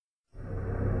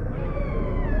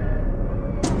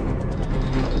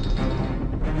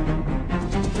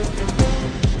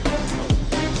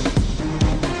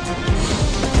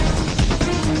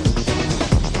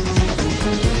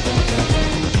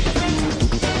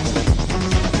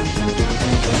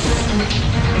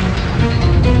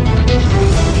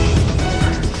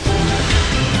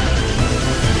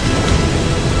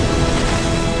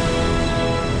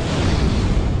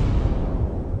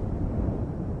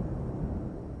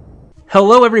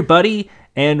Hello, everybody,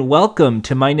 and welcome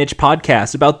to my niche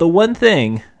podcast about the one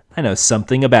thing I know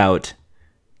something about: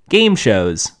 game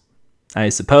shows, I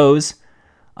suppose.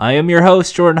 I am your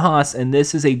host, Jordan Haas, and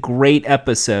this is a great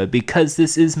episode because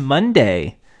this is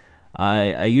Monday.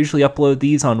 I usually upload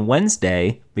these on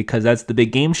Wednesday because that's the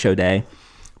big game show day,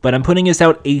 but I'm putting this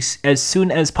out as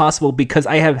soon as possible because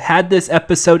I have had this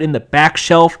episode in the back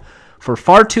shelf for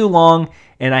far too long,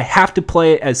 and I have to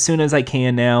play it as soon as I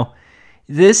can now.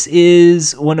 This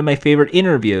is one of my favorite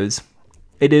interviews.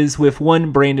 It is with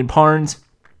one Brandon Parnes,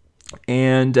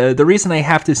 and the reason I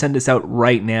have to send this out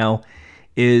right now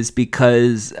is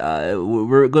because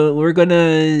we're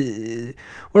gonna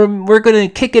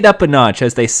kick it up a notch,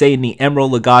 as they say in the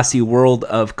Emeril Lagasse world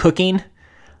of cooking.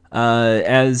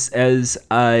 As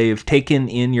I've taken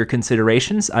in your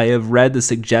considerations, I have read the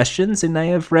suggestions and I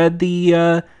have read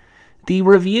the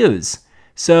reviews.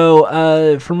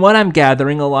 So from what I'm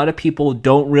gathering, a lot of people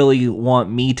don't really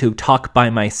want me to talk by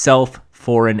myself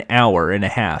for an hour and a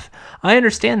half. I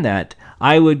understand that.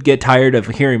 I would get tired of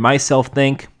hearing myself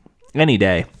think any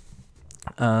day.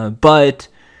 But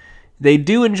they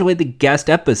do enjoy the guest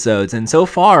episodes. And so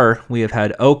far, we have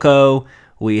had Oko,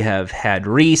 we have had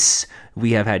Reese,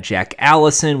 we have had Jack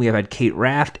Allison, we have had Kate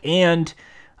Raft, and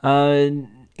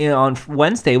on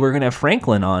Wednesday, we're going to have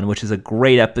Franklin on, which is a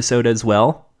great episode as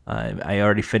well. I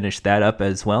already finished that up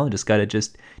as well. Just got to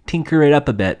tinker it up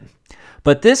a bit.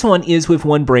 But this one is with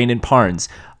one Brandon Parnes.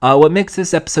 What makes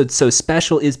this episode so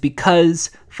special is because,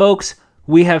 folks,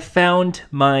 we have found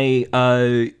my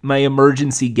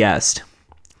emergency guest.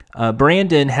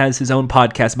 Brandon has his own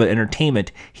podcast about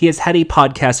entertainment. He has had a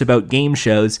podcast about game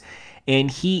shows, and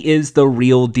he is the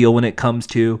real deal when it comes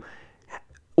to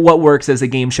what works as a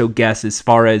game show guest as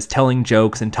far as telling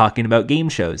jokes and talking about game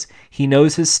shows. He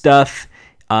knows his stuff.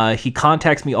 He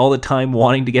contacts me all the time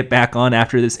wanting to get back on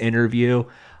after this interview.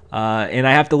 And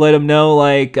I have to let him know,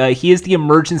 he is the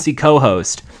emergency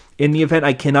co-host. In the event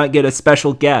I cannot get a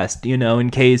special guest, in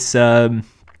case, what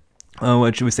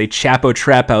should we say, Chapo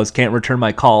Trap House can't return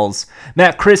my calls.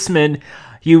 Matt Chrisman,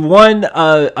 you won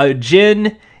a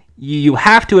gin. You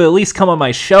have to at least come on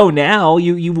my show now.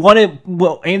 You wanted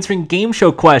answering game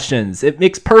show questions. It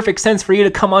makes perfect sense for you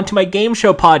to come onto my game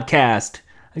show podcast.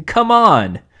 Come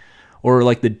on. Or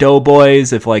like the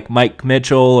Doughboys, if like Mike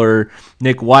Mitchell or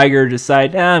Nick Weiger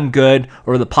decide, I'm good.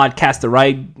 Or the podcast, The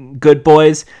Right Good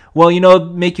Boys. Well,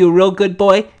 make you a real good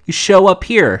boy, you show up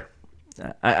here.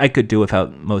 I could do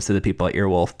without most of the people at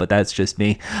Earwolf, but that's just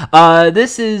me.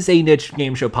 This is a niche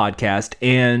game show podcast,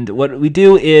 and what we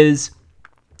do is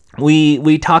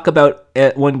we talk about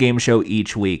one game show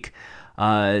each week.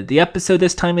 The episode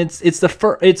this time,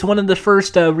 it's one of the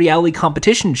first reality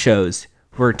competition shows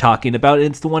we're talking about.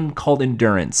 It's the one called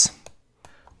Endurance.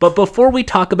 But before we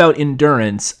talk about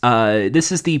Endurance,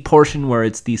 this is the portion where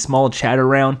it's the small chatter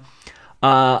round.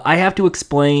 I have to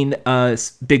explain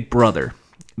Big Brother,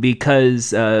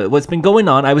 because what's been going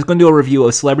on, I was going to do a review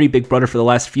of Celebrity Big Brother for the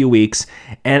last few weeks,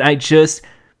 and I just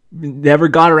never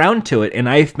got around to it, and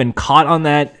I've been caught on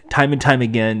that time and time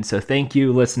again, so thank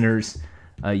you, listeners.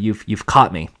 You've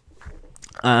caught me.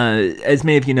 As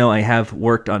many of you know, I have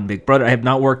worked on Big Brother. I have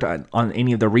not worked on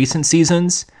any of the recent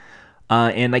seasons,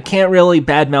 and I can't really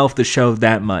badmouth the show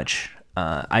that much.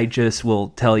 I just will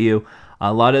tell you,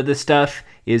 a lot of the stuff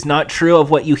is not true of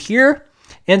what you hear,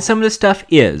 and some of the stuff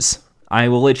is. I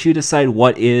will let you decide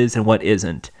what is and what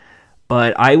isn't.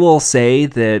 But I will say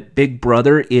that Big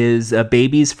Brother is a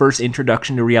baby's first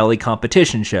introduction to reality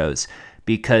competition shows,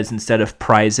 because instead of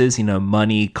prizes,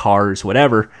 money, cars,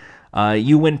 whatever,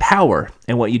 you win power,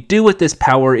 and what you do with this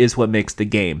power is what makes the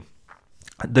game.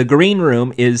 The green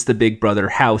room is the Big Brother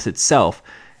house itself,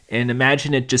 and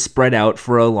imagine it just spread out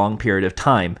for a long period of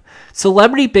time.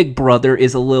 Celebrity Big Brother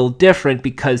is a little different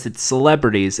because it's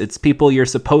celebrities. It's people you're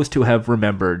supposed to have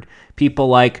remembered. People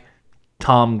like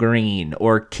Tom Green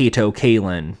or Kato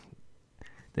Kaelin.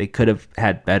 They could have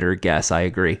had better guests, I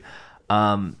agree.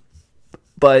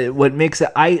 But what makes it,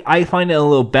 I find it a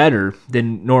little better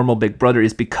than normal Big Brother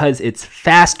is because it's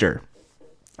faster.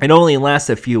 It only lasts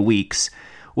a few weeks,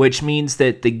 which means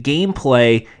that the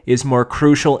gameplay is more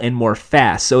crucial and more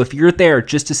fast. So if you're there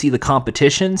just to see the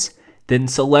competitions, then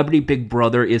Celebrity Big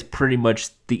Brother is pretty much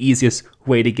the easiest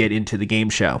way to get into the game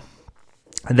show.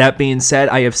 That being said,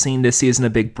 I have seen this season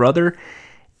of Big Brother,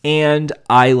 and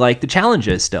I like the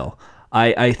challenges still.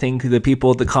 I think the people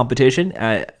at the competition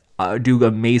do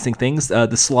amazing things.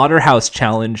 The Slaughterhouse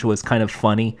Challenge was kind of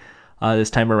funny this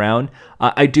time around.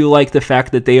 I do like the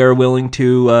fact that they are willing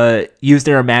to use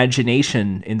their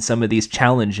imagination in some of these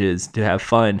challenges to have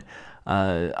fun.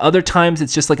 Other times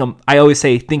it's just like I always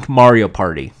say, think Mario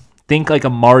Party. Think like a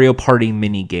Mario Party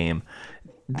mini game.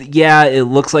 yeah, it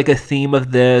looks like a theme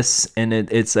of this, and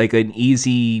it's like an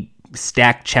easy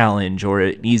stack challenge or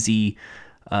an easy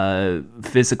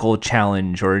physical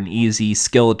challenge or an easy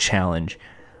skill challenge.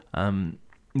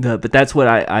 But that's what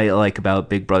I like about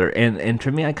Big Brother. And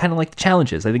for me, I kind of like the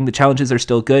challenges. I think the challenges are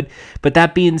still good. But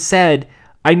that being said,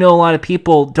 I know a lot of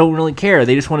people don't really care.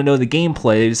 They just want to know the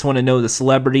gameplay. They just want to know the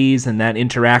celebrities and that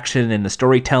interaction and the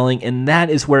storytelling. And that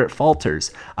is where it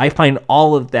falters. I find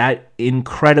all of that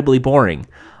incredibly boring.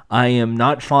 I am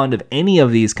not fond of any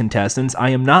of these contestants.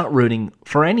 I am not rooting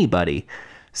for anybody.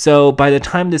 So by the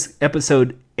time this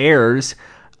episode airs,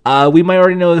 we might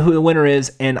already know who the winner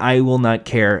is, and I will not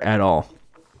care at all.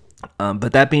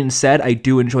 But that being said, I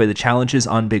do enjoy the challenges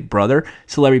on Big Brother.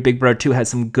 Celebrity Big Brother 2 has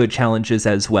some good challenges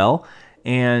as well.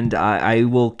 And I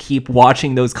will keep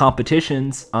watching those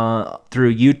competitions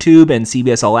through YouTube and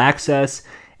CBS All Access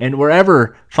and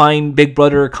wherever fine Big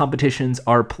Brother competitions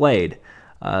are played.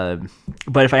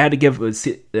 But if I had to give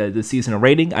the season a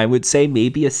rating, I would say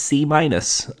maybe a C-.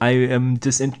 I am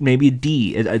just maybe a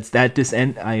D. It's that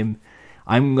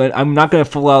I'm not going to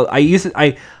full out.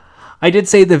 I did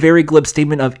say the very glib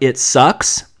statement of it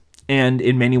sucks, and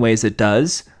in many ways it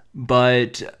does,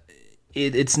 but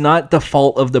it's not the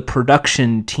fault of the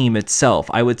production team itself.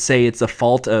 I would say it's the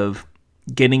fault of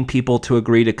getting people to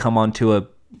agree to come onto a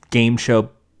game show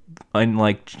in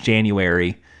like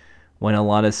January when a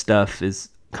lot of stuff is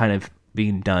kind of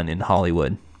being done in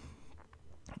Hollywood.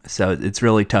 So it's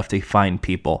really tough to find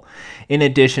people. In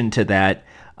addition to that,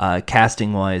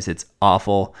 casting-wise, it's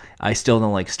awful. I still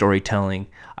don't like storytelling.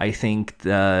 I think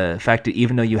the fact that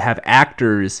even though you have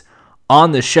actors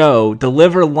on the show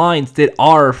deliver lines that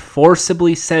are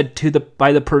forcibly said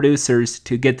by the producers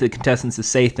to get the contestants to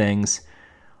say things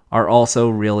are also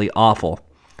really awful.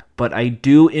 But I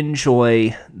do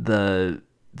enjoy the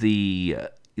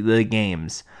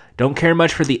games. Don't care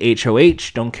much for the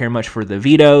HOH, don't care much for the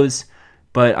vetoes,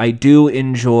 but I do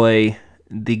enjoy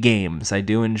the games. I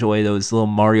do enjoy those little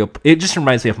Mario. It just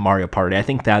reminds me of Mario Party. I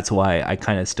think that's why I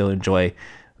kind of still enjoy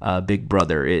Big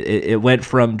Brother. It went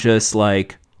from just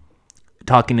like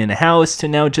talking in a house to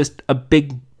now just a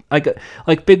big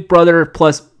like Big Brother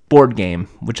plus board game,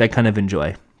 which I kind of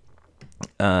enjoy.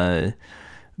 But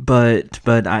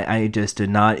I just did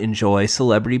not enjoy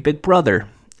Celebrity Big Brother.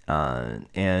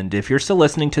 And if you're still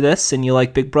listening to this and you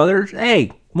like Big Brother,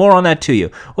 hey, more on that to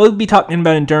you. We'll be talking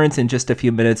about Endurance in just a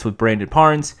few minutes with Brandon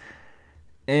Parnes,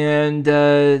 and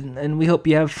we hope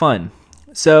you have fun.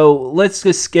 So let's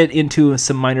just get into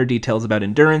some minor details about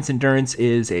Endurance. Endurance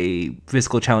is a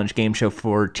physical challenge game show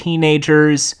for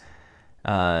teenagers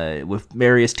with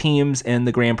various teams, and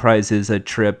the grand prize is a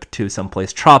trip to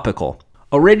someplace tropical.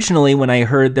 Originally, when I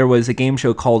heard there was a game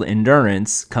show called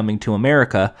Endurance coming to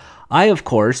America, I, of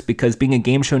course, because being a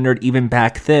game show nerd even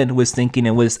back then, was thinking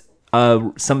it was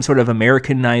some sort of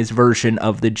Americanized version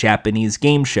of the Japanese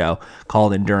game show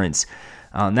called Endurance.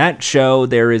 On that show,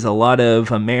 there is a lot of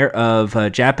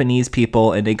Japanese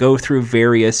people, and they go through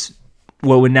various,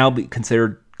 what would now be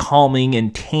considered calming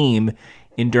and tame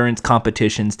endurance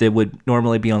competitions that would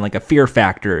normally be on like a Fear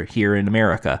Factor here in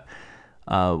America.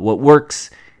 What works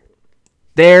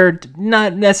there did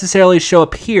not necessarily show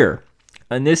up here.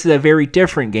 And this is a very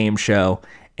different game show,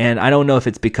 and I don't know if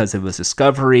it's because it was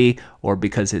Discovery or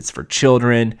because it's for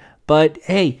children, but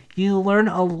hey, you learn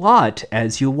a lot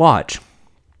as you watch.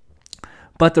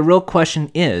 But the real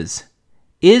question is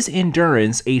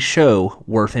Endurance a show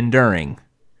worth enduring?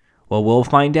 Well, we'll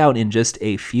find out in just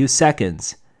a few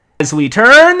seconds as we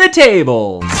turn the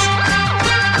tables.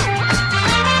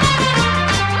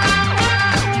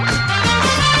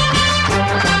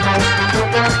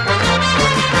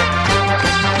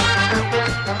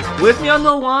 With me on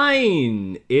the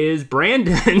line is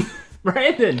Brandon.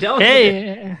 Brandon, tell us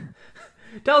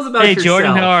about yourself. Hey,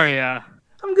 Jordan, how are you?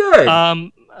 I'm good.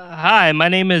 Hi, my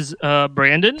name is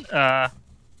Brandon. I'm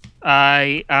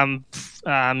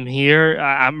here.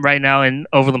 I'm right now in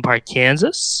Overland Park,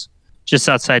 Kansas, just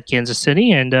outside Kansas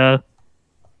City, and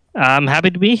I'm happy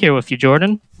to be here with you,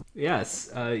 Jordan.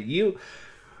 Yes, you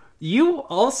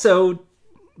also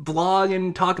blog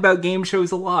and talk about game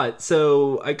shows a lot,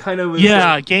 so I kind of was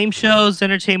game shows,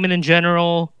 entertainment in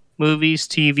general, movies,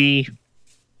 TV.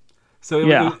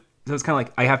 So it's kind of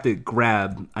like I have to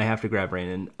grab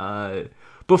Brandon.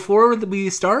 Before we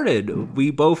started,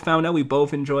 we both found out we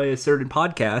both enjoy a certain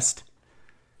podcast.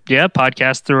 Yeah,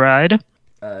 Podcast The Ride.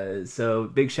 So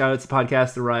big shout out to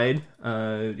Podcast The Ride.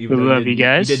 We love you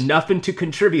guys. You did nothing to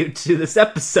contribute to this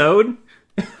episode.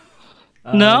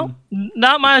 No,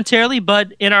 not monetarily,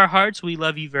 but in our hearts, we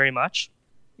love you very much.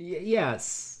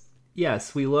 Yes,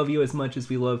 we love you as much as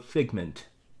we love Figment.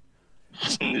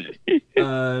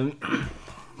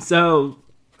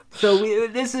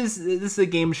 This is a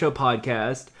game show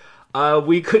podcast.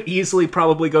 We could easily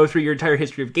probably go through your entire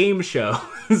history of game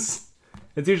shows.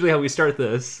 That's usually how we start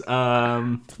this.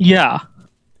 Yeah.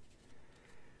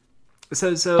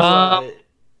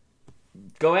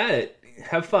 Go at it.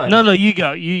 Have fun. No, you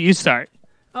go. You start.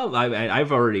 Oh,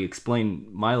 I've already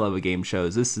explained my love of game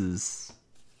shows. This is...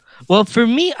 Well, for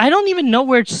me, I don't even know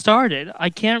where it started. I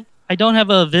don't have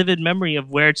a vivid memory of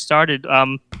where it started.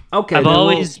 Okay. I've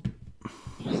always...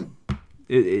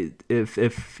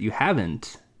 If you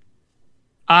haven't...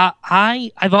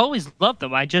 I've always loved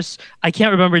them. I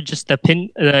can't remember just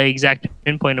the exact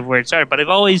pinpoint of where it started. But I've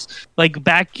always, like,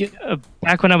 back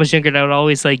when I was younger, I would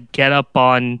always, like, get up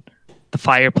on the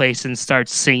fireplace and start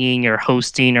singing or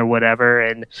hosting or whatever.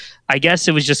 And I guess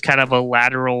it was just kind of a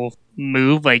lateral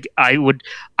move. Like,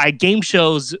 game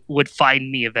shows would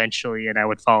find me eventually, and I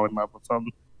would fall in love with them.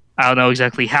 I don't know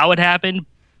exactly how it happened,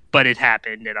 but it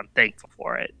happened, and I'm thankful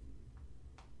for it.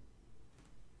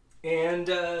 And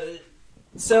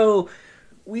so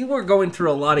we were going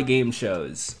through a lot of game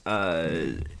shows,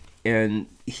 and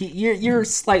you're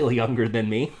slightly younger than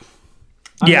me.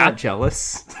 I'm not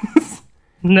jealous.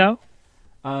 No.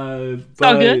 But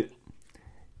good.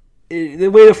 The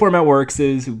way the format works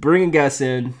is we bring a guest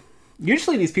in.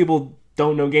 Usually these people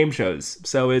don't know game shows,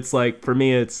 so it's like, for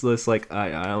me, it's just like,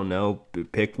 I don't know,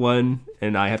 pick one,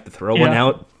 and I have to throw one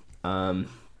out.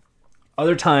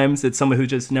 Other times it's someone who's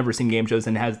just never seen game shows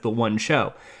and has the one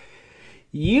show.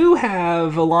 You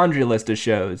have a laundry list of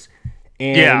shows,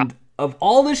 and of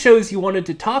all the shows you wanted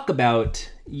to talk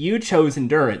about, you chose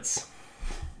Endurance.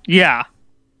 Yeah.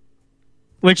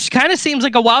 Which kind of seems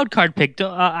like a wild card pick.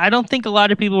 I don't think a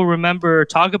lot of people remember or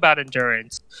talk about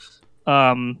Endurance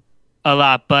a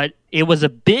lot, but it was a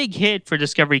big hit for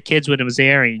Discovery Kids when it was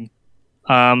airing.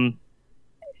 And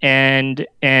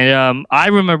I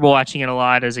remember watching it a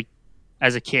lot as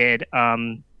a kid.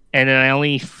 And then I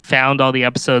only found all the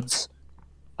episodes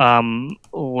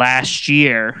last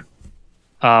year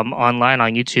online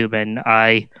on YouTube, and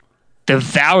I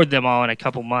devoured them all in a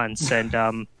couple months.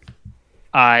 And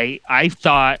I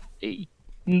thought,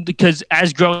 because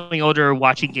as growing older,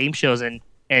 watching game shows and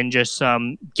just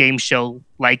game show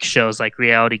like shows like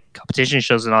reality competition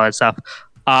shows and all that stuff,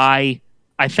 I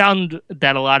found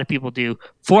that a lot of people do.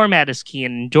 Format is key,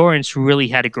 and Endurance really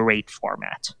had a great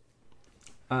format.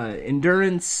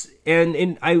 Endurance,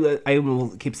 and I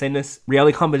will keep saying this,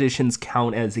 reality competitions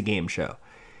count as a game show.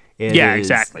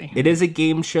 Exactly. It is a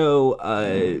game show.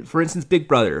 For instance, Big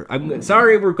Brother. I'm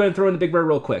sorry, we're going to throw in the Big Brother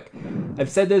real quick. I've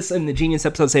said this in the Genius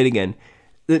episode, I'll say it again.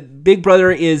 The Big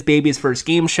Brother is Baby's first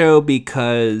game show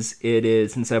because it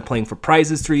is, instead of playing for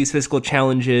prizes through these physical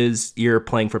challenges, you're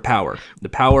playing for power. The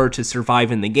power to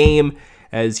survive in the game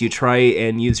as you try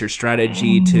and use your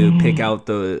strategy to pick out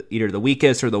either the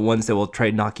weakest or the ones that will try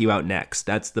to knock you out next.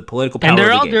 That's the political power of the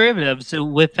game. And they're all derivatives. So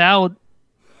without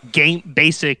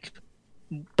basic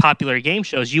popular game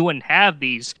shows, you wouldn't have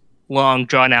these long,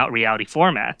 drawn-out reality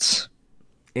formats.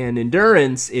 And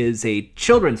Endurance is a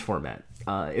children's format.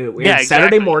 It aired exactly.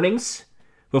 Saturday mornings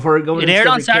before going. It aired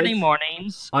on Saturday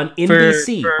mornings on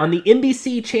NBC on the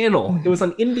NBC channel. It was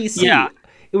on NBC. Yeah,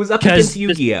 it was up against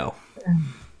Yu-Gi-Oh.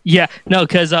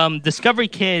 Because Discovery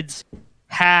Kids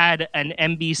had an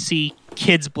NBC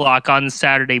Kids block on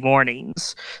Saturday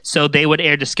mornings, so they would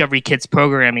air Discovery Kids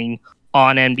programming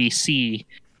on NBC.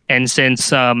 And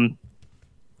since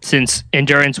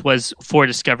Endurance was for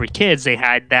Discovery Kids, they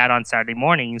had that on Saturday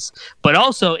mornings. But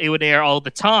also, it would air all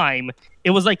the time. It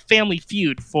was like Family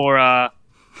Feud for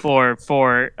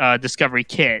Discovery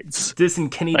Kids. This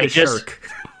and Kenny the Shark.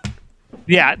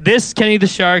 Yeah, this Kenny the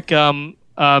Shark,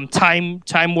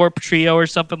 Time Warp Trio or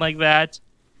something like that.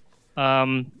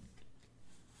 The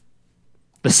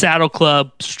Saddle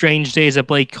Club, Strange Days at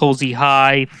Blake Colsey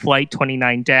High, Flight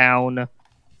 29 Down.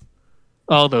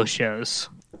 All those shows.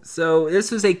 So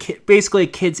this was basically a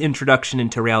kid's introduction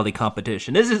into reality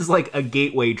competition. This is like a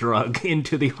gateway drug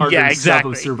into the harder stuff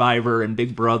of Survivor and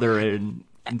Big Brother and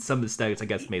some mistakes, I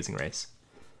guess, Amazing Race.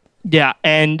 Yeah,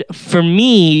 and for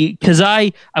me, because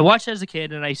I watched it as a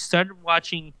kid, and I started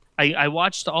watching. I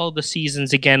watched all the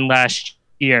seasons again last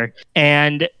year,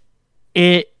 and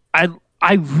I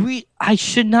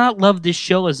should not love this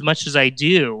show as much as I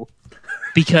do,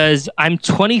 because I'm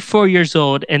 24 years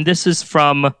old, and this is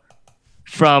from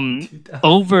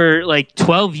over like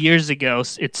 12 years ago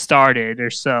it started, or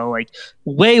so, like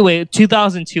way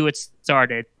 2002 it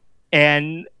started,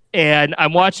 and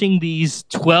I'm watching these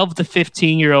 12 to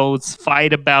 15 year olds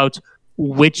fight about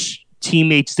which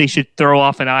teammates they should throw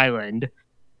off an island,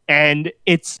 and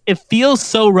it feels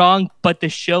so wrong, but the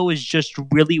show is just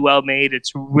really well made.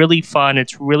 It's really fun.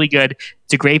 It's really good.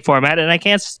 It's a great format, and I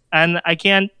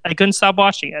couldn't stop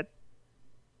watching it.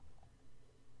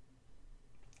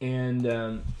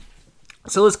 And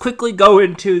so let's quickly go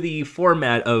into the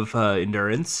format of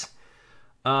Endurance.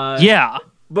 Yeah.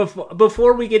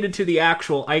 Before we get into the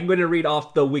actual, I'm going to read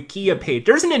off the Wikia page.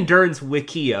 There's an Endurance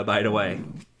Wikia, by the way.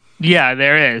 Yeah,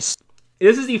 there is.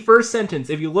 This is the first sentence.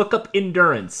 If you look up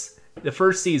Endurance, the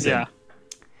first season. Yeah.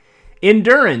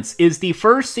 Endurance is the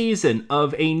first season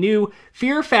of a new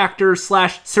Fear Factor /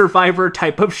 Survivor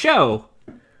type of show,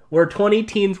 where 20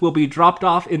 teams will be dropped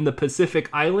off in the Pacific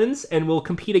Islands and will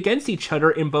compete against each other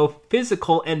in both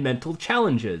physical and mental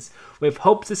challenges, with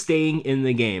hopes of staying in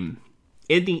the game.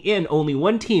 In the end, only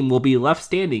one team will be left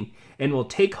standing and will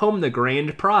take home the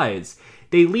grand prize.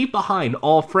 They leave behind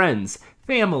all friends,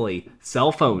 family,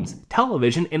 cell phones,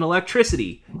 television, and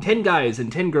electricity. 10 guys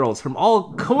and 10 girls from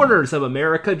all corners of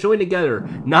America join together,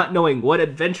 not knowing what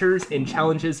adventures and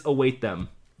challenges await them.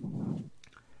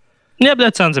 Yep,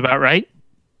 that sounds about right.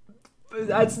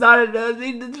 That's not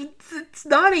it's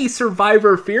not a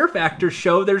Survivor Fear Factor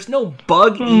show. There's no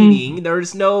bug eating.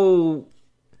 There's no...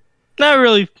 Not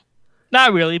really,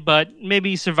 but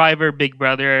maybe Survivor Big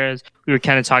Brother, as we were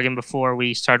kind of talking before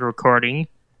we started recording.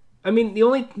 I mean, the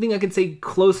only thing I can say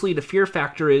closely to Fear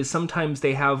Factor is sometimes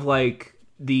they have, like,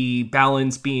 the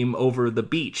balance beam over the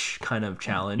beach kind of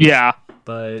challenge. Yeah.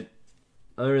 But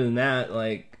other than that,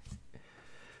 like...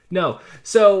 No.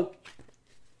 So...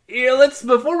 Yeah,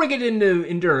 before we get into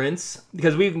Endurance,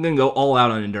 because we're going to go all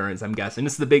out on Endurance, I'm guessing.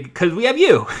 This is the big, because we have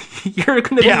you. You're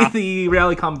going to be the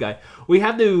reality com guy. We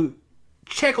have to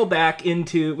checkle back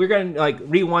into, we're going to like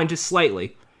rewind just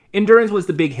slightly. Endurance was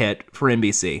the big hit for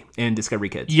NBC and Discovery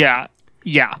Kids. Yeah.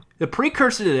 The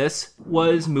precursor to this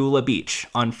was Moolah Beach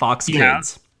on Fox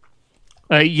Kids.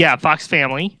 Fox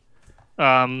Family.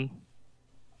 It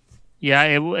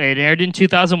aired in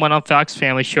 2001 on Fox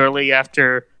Family shortly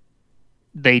after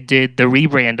they did the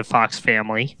rebrand of Fox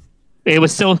Family. It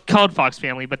was still called Fox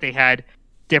Family, but they had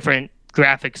different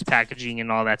graphics packaging and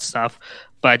all that stuff.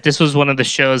 But this was one of the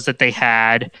shows that they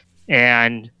had,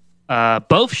 and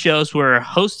both shows were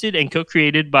hosted and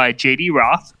co-created by J.D.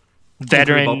 Roth,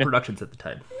 veteran... And 3 Ball Productions at the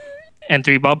time. And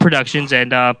 3 Ball Productions,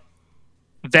 and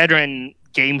veteran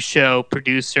game show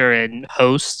producer and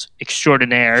host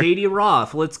extraordinaire. J.D.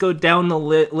 Roth, let's go down the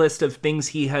list of things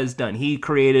he has done. He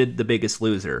created The Biggest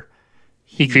Loser.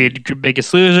 He created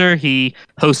Biggest Loser. He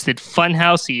hosted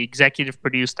Funhouse. He executive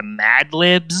produced the Mad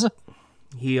Libs.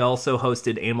 He also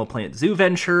hosted Animal Planet Zoo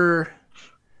Venture.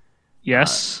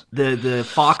 Yes. The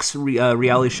Fox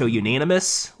reality show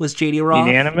Unanimous was J.D. Roth.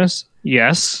 Unanimous?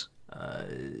 Yes.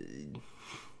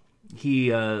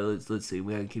 He let's see,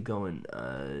 we gotta keep going.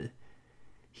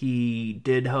 He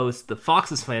did host the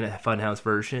Fox's Funhouse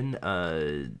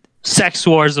version. Sex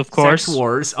Wars, of course. Sex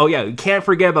Wars. Oh yeah, you can't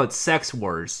forget about Sex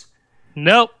Wars.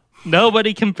 Nope.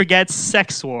 Nobody can forget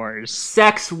Sex Wars.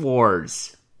 Sex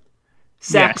Wars.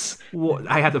 Sex. Yes.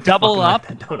 I have to double up,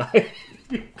 that, don't I?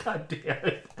 God damn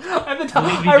it!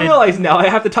 I realize now I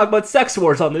have to talk about Sex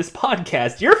Wars on this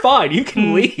podcast. You're fine. You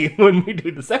can leave when we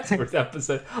do the Sex Wars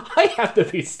episode. I have to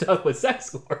be stuck with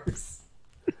Sex Wars.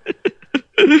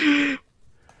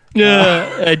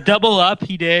 Double Up.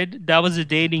 He did. That was a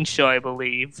dating show, I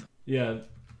believe. Yeah,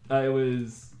 I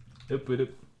was.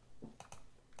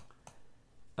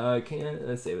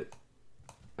 Let's save it.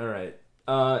 All right.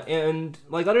 And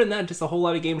like other than that, just a whole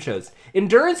lot of game shows.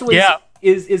 Endurance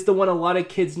is the one a lot of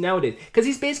kids nowadays, because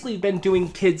he's basically been doing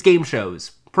kids game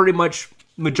shows pretty much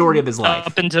majority of his life.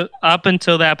 Up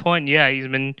until that point, yeah,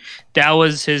 that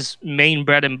was his main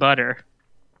bread and butter.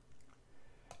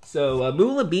 So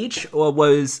Moolah Beach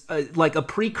was like a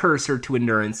precursor to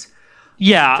Endurance.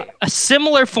 Yeah, a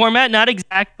similar format, not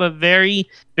exact, but very,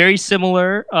 very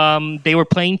similar. They were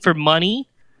playing for money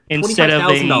instead of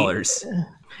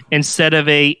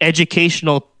a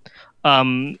educational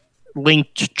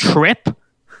linked trip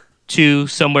to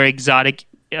somewhere exotic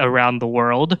around the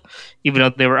world, even though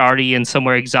they were already in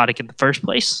somewhere exotic in the first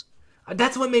place.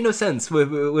 That's what made no sense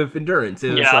with Endurance.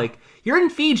 It was like, you're in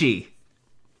Fiji.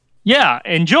 Yeah,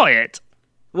 enjoy it.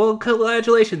 Well,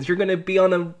 congratulations. You're going to be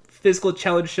on a physical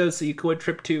challenge show, so you go a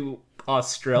trip to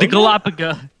Australia. The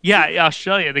Galapagos. Yeah,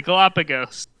 Australia, the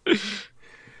Galapagos.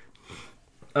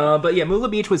 But yeah, Moolah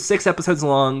Beach was 6 episodes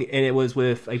long, and it was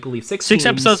with, I believe, 6 teams.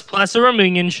 Episodes plus a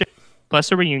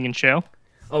reunion show.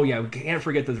 Oh yeah, we can't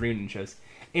forget those reunion shows.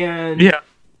 And yeah,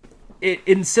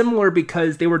 it's similar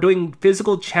because they were doing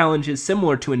physical challenges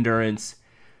similar to Endurance.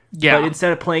 Yeah, but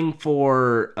instead of playing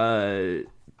for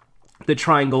the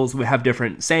triangles, we have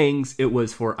different sayings. It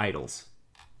was for idols.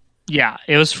 Yeah,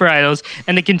 it was for idols,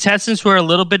 and the contestants were a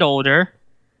little bit older,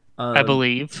 I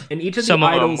believe. And each of the Some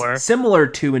of them idols, were. similar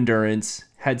to Endurance,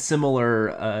 had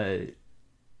similar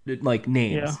like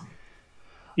names.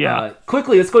 Yeah.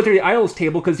 Quickly, let's go through the idols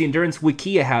table because the Endurance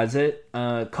Wikia has it.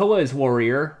 Koa is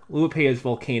Warrior, Luope is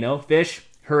Volcano, Fish,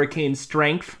 Hurricane,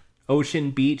 Strength,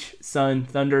 Ocean, Beach, Sun,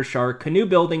 Thunder, Shark, Canoe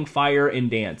Building, Fire, and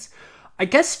Dance. I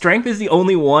guess Strength is the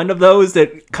only one of those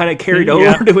that kind of carried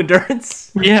over to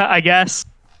Endurance. Yeah, I guess.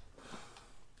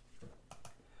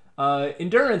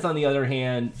 Endurance, on the other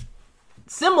hand,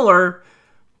 similar,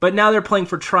 but now they're playing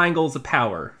for Triangles of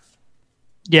Power.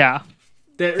 Yeah.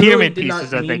 That Pyramid really did pieces, not as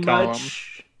they mean call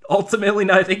much. Ultimately,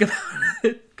 now I think about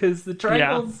it, because the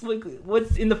triangles, like,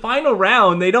 what in the final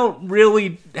round, they don't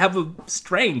really have a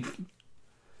strength.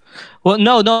 Well,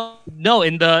 no.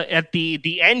 In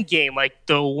the end game, like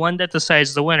the one that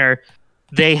decides the winner,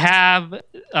 they have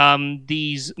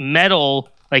these metal,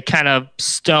 like kind of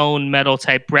stone metal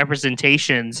type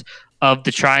representations of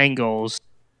the triangles,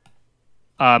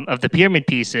 of the pyramid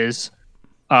pieces,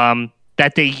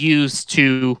 that they use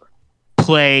to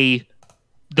play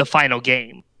the final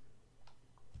game.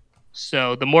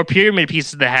 So the more pyramid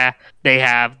pieces they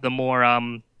have, the more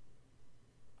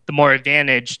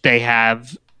advantage they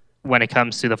have when it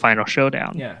comes to the final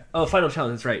showdown. Yeah. Oh, final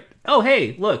challenge. That's right. Oh,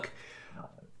 hey, look.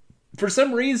 For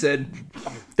some reason,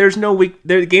 there's no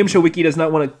the game show wiki does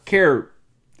not want to care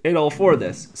at all for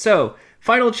this. So,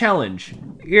 final challenge.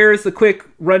 Here's the quick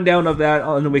rundown of that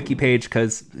on the wiki page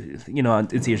because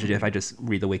it's easier if I just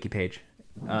read the wiki page.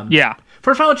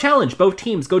 For a final challenge, both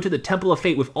teams go to the Temple of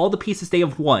Fate with all the pieces they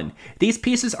have won. These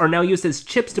pieces are now used as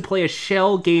chips to play a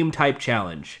shell game type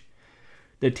challenge.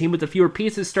 The team with the fewer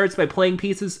pieces starts by playing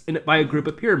pieces by a group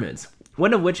of pyramids,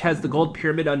 one of which has the gold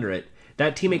pyramid under it.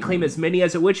 That team may claim as many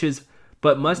as it wishes,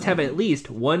 but must have at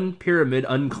least one pyramid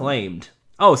unclaimed.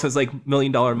 Oh, so it's like $1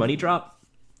 million money drop?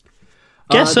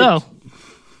 Guess so.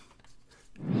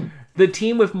 The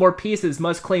team with more pieces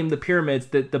must claim the pyramids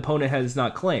that the opponent has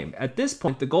not claimed. At this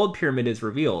point, the gold pyramid is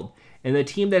revealed, and the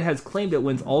team that has claimed it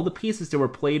wins all the pieces that were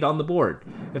played on the board.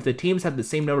 If the teams have the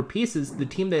same number of pieces, the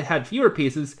team that had fewer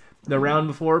pieces the round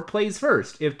before plays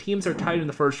first. If teams are tied in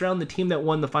the first round, the team that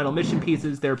won the final mission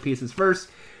pieces, their pieces first.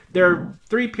 There are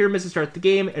 3 pyramids to start the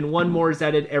game, and 1 more is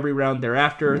added every round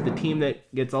thereafter. The team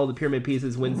that gets all the pyramid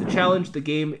pieces wins the challenge, the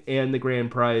game, and the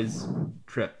grand prize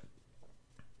trip.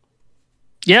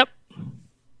 Yep.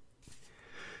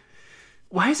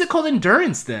 Why is it called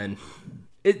Endurance then?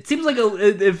 It seems like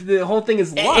if the whole thing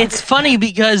is luck. It's funny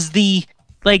because the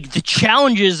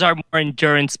challenges are more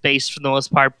endurance based for the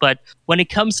most part, but when it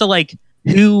comes to like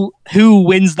who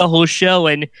wins the whole show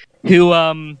and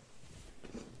who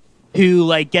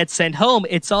like gets sent home,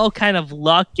 it's all kind of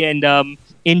luck and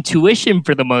intuition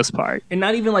for the most part. And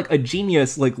not even like a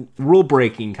genius like rule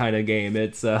breaking kind of game.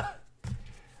 It's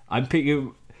I'm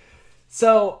picking.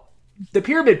 So the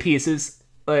pyramid pieces.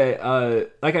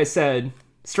 Like I said,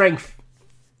 Strength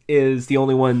is the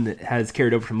only one that has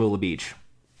carried over from Moolah Beach.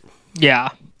 Yeah.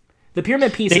 The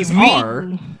pyramid pieces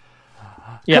are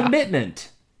commitment,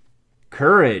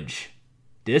 courage,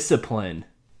 discipline,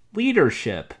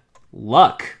 leadership,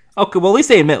 luck. Okay, well, at least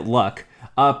they admit luck.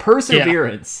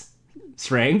 Perseverance,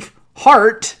 strength,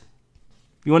 heart.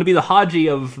 You want to be the Haji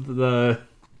of the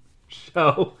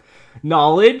show.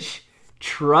 Knowledge,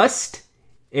 trust,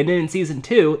 and then in Season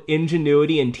 2,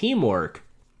 ingenuity and teamwork.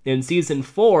 In Season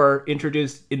 4,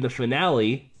 introduced in the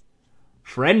finale,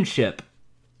 friendship.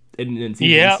 And in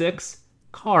Season 6,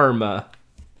 karma.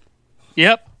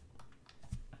 Yep.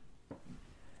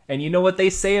 And you know what they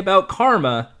say about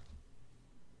karma?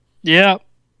 Yep.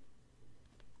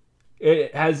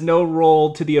 It has no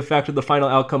role to the effect of the final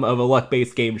outcome of a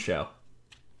luck-based game show.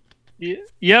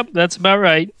 Yep, that's about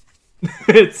right.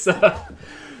 It's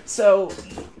so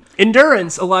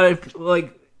Endurance, a lot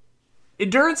of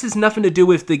Endurance has nothing to do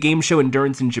with the game show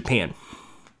Endurance in Japan.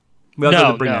 We also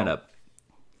have to bring that up.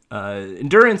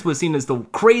 Endurance was seen as the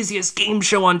craziest game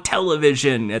show on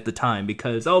television at the time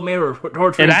because we're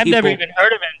torturing and I've people. never even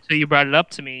heard of it until you brought it up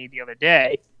to me the other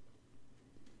day.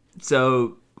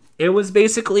 So it was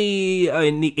basically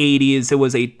in the 80s. It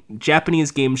was a Japanese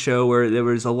game show where there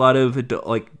was a lot of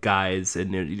guys,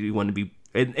 and you want to be,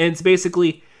 and it's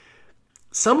basically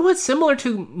somewhat similar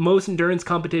to most endurance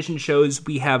competition shows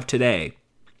we have today,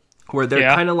 where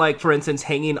they're kind of like, for instance,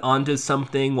 hanging onto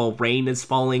something while rain is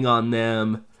falling on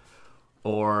them,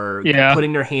 or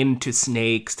putting their hand to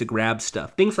snakes to grab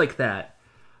stuff, things like that.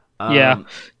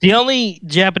 The only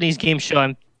Japanese game show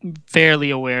I'm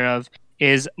fairly aware of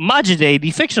is Majide,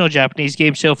 the fictional Japanese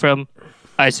game show from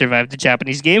I Survived the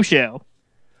Japanese Game Show.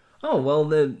 Oh, well,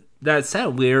 that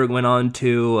sad. We went on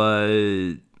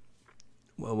to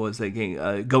what was that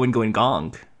game? Going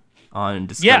Gong on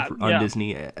Disney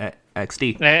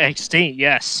XD. XD,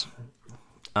 yes.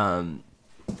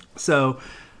 So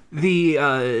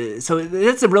that's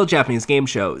a real Japanese game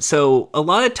show. So a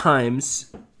lot of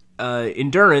times,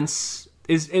 endurance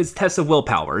is tests of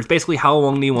willpower. It's basically how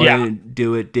long do you want to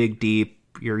do it, dig deep.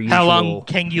 Your usual. How long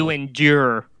can you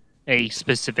endure a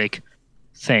specific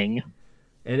thing?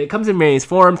 And it comes in various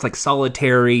forms, like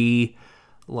solitary,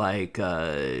 like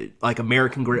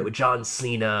American Grit with John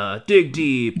Cena, dig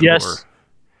deep. Yes.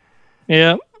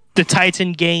 Yeah. The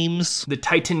Titan Games. The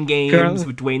Titan Games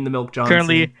with Dwayne the Milk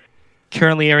Johnson.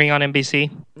 Currently airing on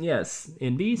NBC. Yes,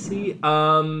 NBC.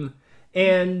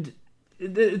 And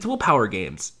it's willpower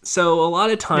games. So a lot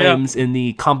of times in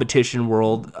the competition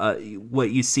world,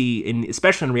 what you see,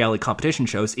 especially in reality competition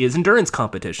shows, is endurance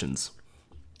competitions.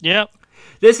 Yep.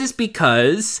 This is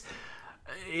because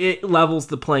it levels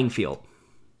the playing field.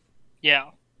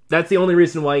 Yeah. That's the only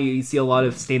reason why you see a lot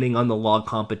of standing on the log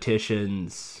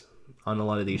competitions on a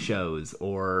lot of these shows,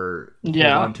 or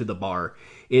onto the bar.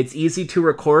 It's easy to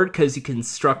record because you can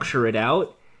structure it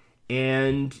out,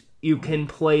 and you can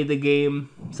play the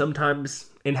game sometimes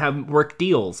and have work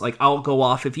deals. Like, I'll go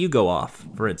off if you go off,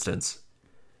 for instance.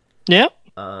 Yep.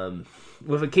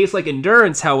 With a case like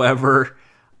endurance, however,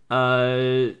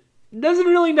 doesn't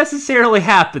really necessarily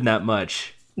happen that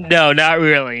much. No, not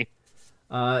really.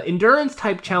 Endurance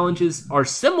type challenges are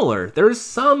similar. There's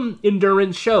some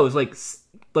endurance shows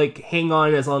like hang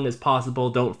on as long as possible,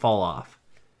 don't fall off.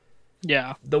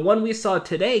 Yeah. The one we saw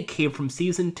today came from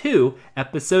season 2,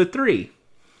 episode 3.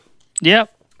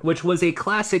 Yep. Which was a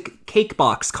classic cake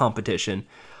box competition.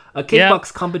 A cake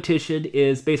box competition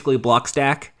is basically a block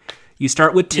stack. You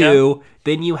start with 2,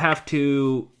 then you have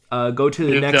to go to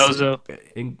the next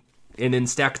and then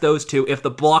stack those 2. If the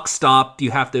blocks stop,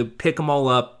 you have to pick them all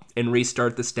up and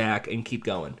restart the stack and keep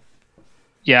going.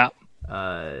 Yeah.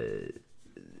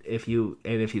 If you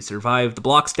survive the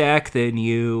block stack, then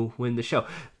you win the show.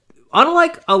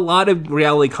 Unlike a lot of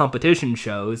reality competition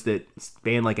shows that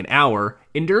span like an hour,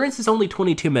 endurance is only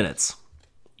 22 minutes.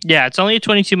 Yeah, it's only a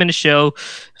 22-minute show.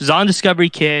 It's on Discovery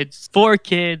Kids. 4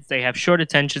 kids. They have short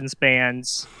attention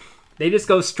spans. They just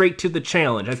go straight to the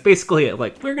challenge. That's basically it.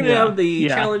 Like, we're going to have the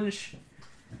challenge.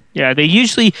 Yeah, they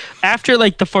usually, after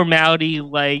like the formality,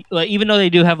 like even though they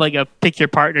do have like a pick your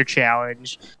partner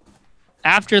challenge,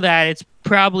 after that, it's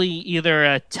probably either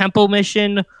a temple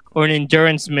mission or an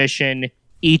endurance mission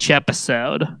each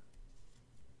episode.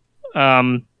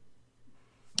 And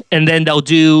then they'll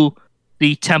do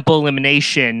the temple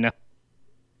elimination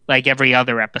like every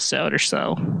other episode or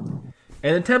so.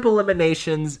 And the temple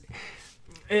eliminations,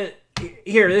 this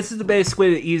is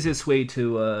the easiest way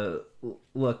to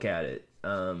look at it.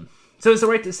 So it's the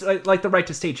right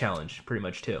to stay challenge, pretty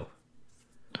much too.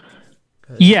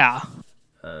 Yeah.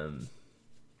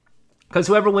 Because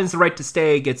whoever wins the right to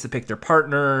stay gets to pick their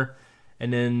partner,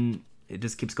 and then it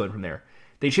just keeps going from there.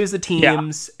 They choose the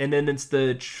teams, and then it's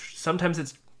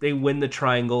sometimes they win the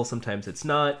triangle, sometimes it's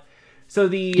not. So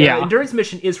the endurance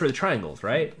mission is for the triangles,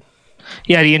 right?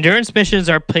 Yeah, the endurance missions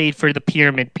are played for the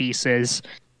pyramid pieces,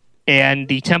 and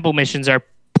the temple missions are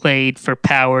played for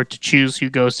power to choose who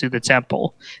goes to the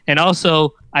temple. And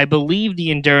also, I believe the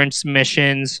endurance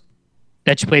missions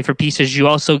that you play for pieces, you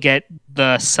also get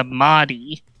the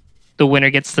samadhi. The winner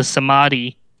gets the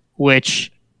samadhi,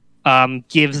 which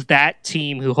gives that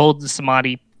team who holds the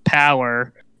samadhi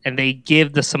power, and they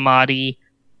give the samadhi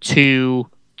to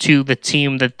the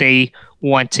team that they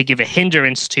want to give a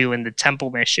hindrance to in the temple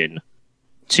mission,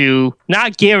 to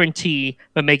not guarantee,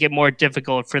 but make it more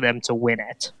difficult for them to win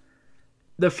it.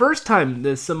 The first time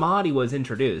the samadhi was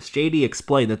introduced, JD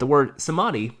explained that the word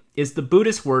samadhi is the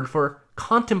Buddhist word for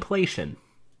contemplation.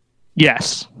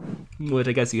 Yes. Which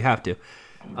I guess you have to.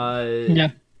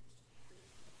 Yeah.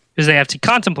 Because they have to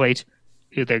contemplate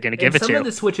who they're going to give it to. Some of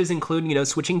the switches include,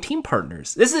 switching team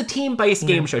partners. This is a team-based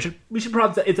game show. We should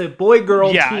probably say it's a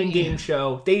boy-girl team game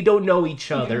show. They don't know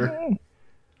each other.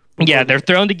 Yeah, they're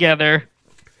thrown together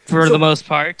for the most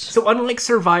part. So unlike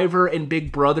Survivor and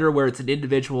Big Brother, where it's an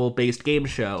individual-based game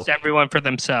show, it's everyone for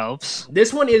themselves.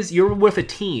 This one is you're with a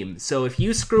team. So if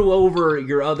you screw over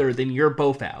your other, then you're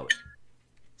both out.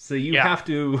 So you have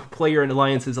to play your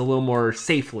alliances a little more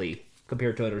safely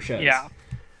compared to other shows. Yeah.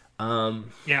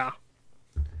 Yeah.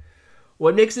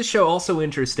 What makes this show also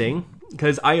interesting,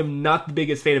 because I am not the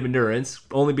biggest fan of endurance,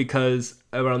 only because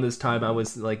around this time I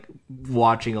was like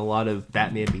watching a lot of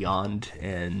Batman Beyond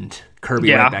and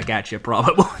Kirby Right Back at You,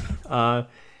 probably.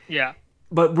 Yeah.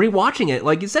 But rewatching it,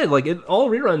 like you said, all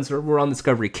reruns were on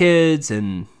Discovery Kids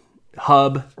and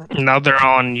Hub. Now they're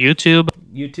on YouTube.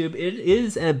 It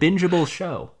is a bingeable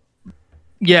show.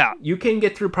 Yeah. You can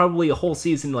get through probably a whole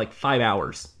season in like 5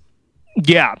 hours.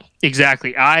 Yeah,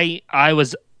 exactly. I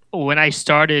was when I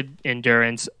started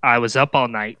endurance, I was up all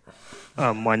night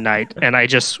one night, and I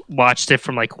just watched it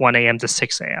from like 1 a.m. to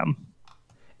 6 a.m.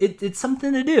 It's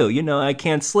something to do. You know, I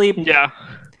can't sleep. Yeah.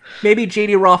 Maybe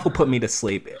JD Roth will put me to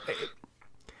sleep.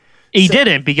 He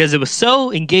didn't, because it was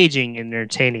so engaging and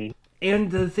entertaining.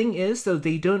 And the thing is, though,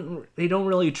 they don't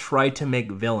really try to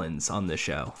make villains on the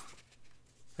show.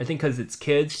 I think because it's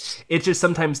kids, it's just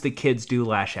sometimes the kids do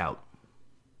lash out.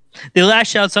 They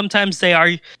lash out. Sometimes they are.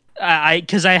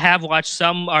 Because I have watched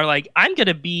some are like, I'm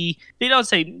gonna be. They don't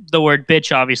say the word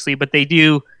bitch, obviously, but they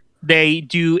do. They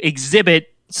do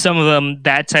exhibit some of them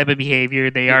that type of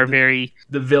behavior. They are very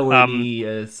the villainy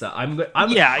is. I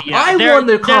won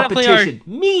the competition.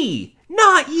 Me,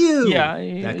 not you. Yeah,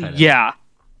 that kind of yeah.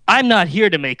 I'm not here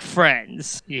to make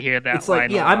friends. You hear that? It's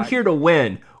like, I'm here to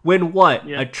win. Win what?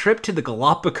 Yeah. A trip to the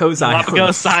Galapagos Islands.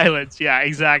 Galapagos Islands. Yeah,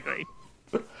 exactly.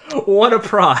 What a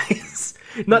prize!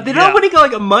 They're not winning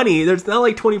like money. There's not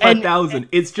like 25,000.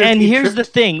 It's just. And here's the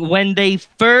thing: when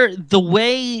the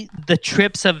way the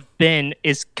trips have been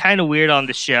is kind of weird on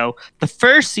the show. The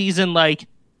first season, like,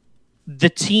 the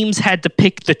teams had to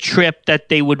pick the trip that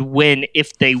they would win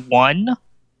if they won.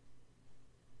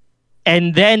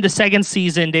 And then the second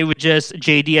season, they would just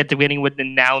JD at the beginning would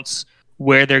announce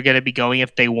where they're going to be going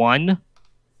if they won.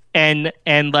 And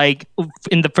like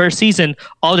in the first season,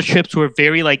 all the trips were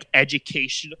very like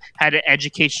educational, had an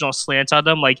educational slant on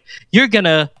them. Like, you're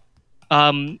gonna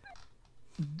be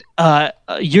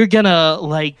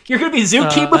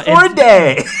Zuki before a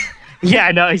day.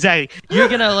 Yeah, no, exactly. You're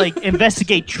gonna like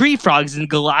investigate tree frogs in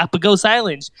Galapagos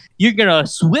Islands. You're gonna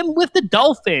swim with the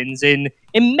dolphins in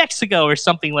Mexico or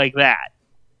something like that.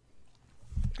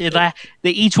 They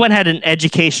each one had an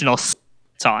educational slant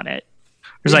on it.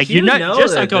 It's like, you're not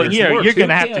just not going here. You're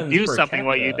gonna have to do something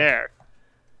while you're there.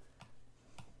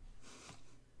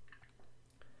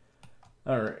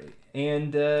 All right,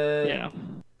 and yeah.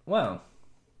 Wow.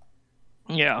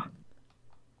 Yeah.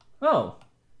 Oh.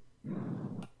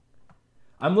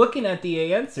 I'm looking at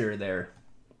the answer there.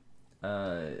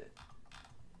 And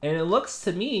it looks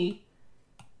to me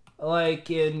like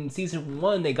in season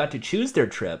 1 they got to choose their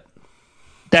trip.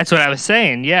 That's what I was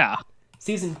saying, yeah.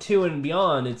 Season 2 and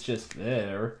beyond, it's just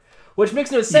there. Which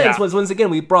makes no sense, was once again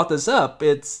we brought this up.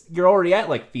 You're already at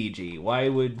like Fiji. Why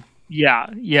would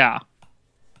Yeah.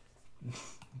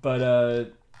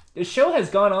 But the show has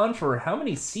gone on for how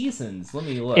many seasons? Let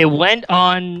me look. It went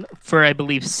on for, I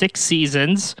believe, 6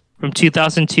 seasons from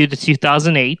 2002 to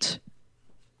 2008.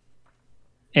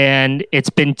 And it's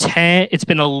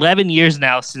been 11 years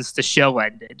now since the show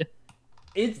ended.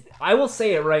 I will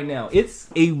say it right now. It's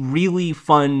a really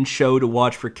fun show to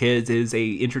watch for kids. It is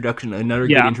another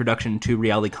good introduction to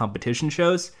reality competition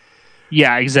shows.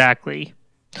 Yeah, exactly.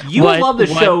 You love the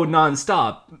show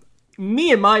nonstop.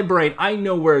 Me and my brain, I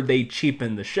know where they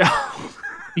cheapen the show.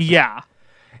 Yeah.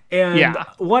 And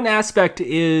one aspect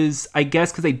is, I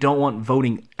guess, because they don't want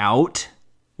voting out,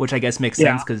 which I guess makes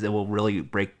sense because it will really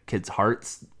break kids'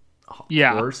 hearts.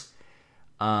 Yeah. Worse.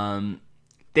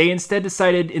 They instead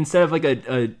decided, instead of like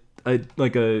a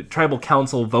tribal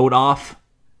council vote off.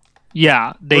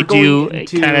 Yeah, they do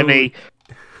kind of a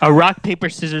rock paper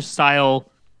scissors style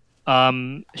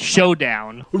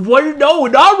showdown. What? No,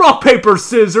 not rock paper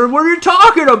scissors. What are you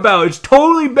talking about? It's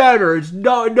totally better. It's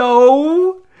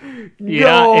no.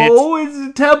 Yeah, it's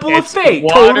a Temple of Fate.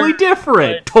 Totally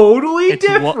different. Totally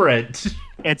different.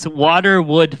 It's water,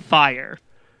 wood, fire.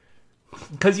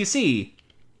 Because you see,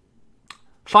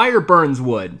 fire burns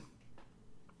wood.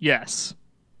 Yes.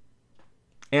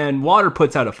 And water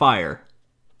puts out a fire.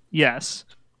 Yes.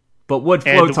 But wood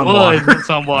floats on water. Floats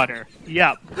on water.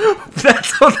 Yep.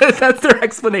 That's their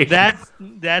explanation.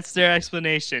 That's their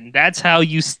explanation. That's how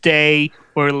you stay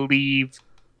or leave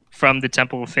from the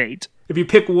Temple of Fate. If you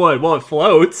pick wood, well, it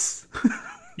floats.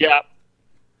 Yeah.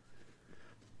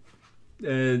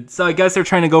 So I guess they're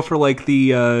trying to go for like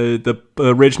the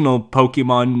original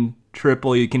Pokemon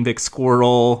triple. You can pick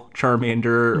Squirtle,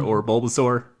 Charmander, or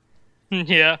Bulbasaur.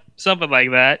 Yeah, something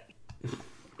like that.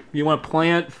 You want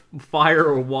plant, fire,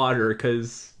 or water?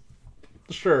 Because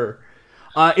sure,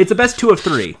 it's the best 2 of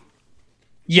 3.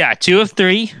 Yeah, 2 of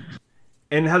 3.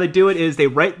 And how they do it is they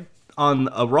write on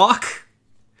a rock,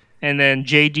 and then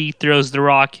JD throws the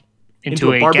rock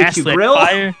into a barbecue gaslit grill.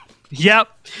 Fire. Yep.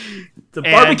 It's a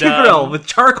barbecue grill with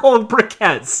charcoal and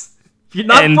briquettes. You're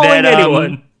not fooling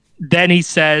anyone. Then he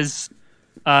says,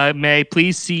 "May I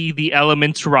please see the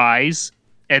elements rise?"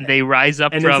 And they rise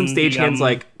up and from then some stagehands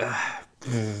like.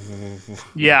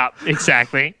 Yeah,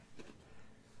 exactly.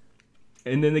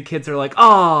 And then the kids are like,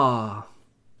 "Ah."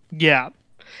 Yeah.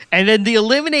 And then the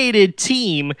eliminated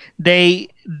team, they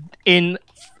in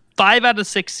 5 out of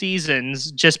 6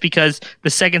 seasons, just because the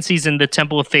second season, the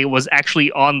Temple of Fate was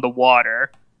actually on the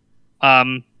water,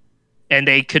 and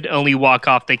they could only walk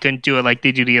off. They couldn't do it like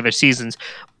they do the other seasons.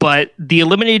 But the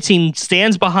eliminated team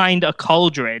stands behind a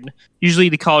cauldron, usually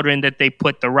the cauldron that they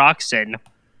put the rocks in,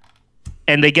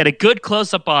 and they get a good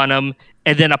close-up on them,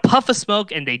 and then a puff of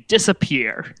smoke, and they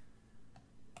disappear.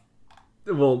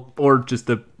 Well, or just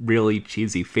a really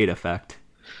cheesy fate effect.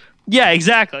 Yeah,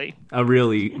 exactly. A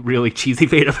really, really cheesy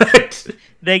fate effect.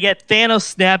 They get Thanos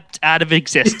snapped out of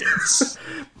existence.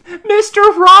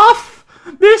 Mr. Ruff!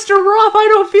 Mr. Ruff, I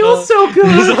don't feel so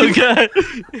good! So good.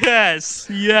 Yes,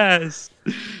 yes.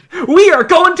 We are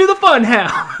going to the fun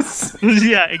house!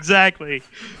 Yeah, exactly.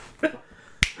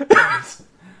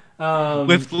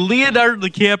 With Leonardo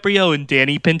DiCaprio and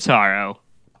Danny Pintaro.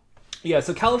 Yeah,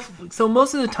 so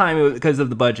most of the time, because of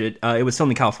the budget, it was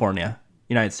filmed in California,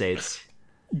 United States.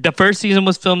 The first season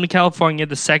was filmed in California.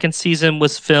 The second season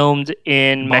was filmed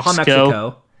in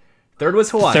Mexico. Third was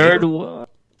Hawaii.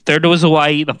 Third was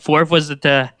Hawaii. The fourth was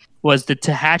the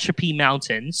Tehachapi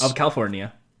Mountains Of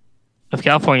California.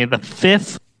 The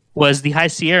fifth was the High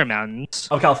Sierra Mountains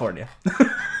Of California.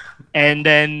 And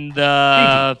then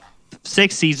the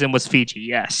sixth season was Fiji.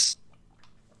 Yes.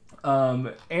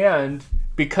 And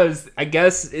because I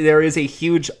guess there is a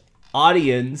huge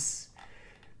audience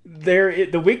there,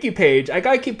 the wiki page, I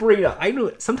gotta keep bringing it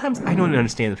up. Sometimes I don't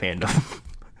understand the fandom.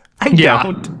 I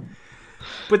don't.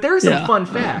 But there are some fun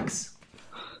facts.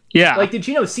 Yeah. Like, did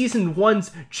you know season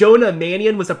 1's Jonah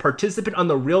Mannion was a participant on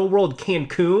the Real World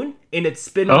Cancun in its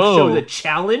spin-off show The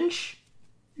Challenge?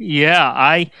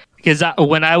 Yeah,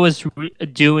 when I was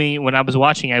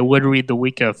watching, I would read the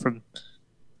Wikia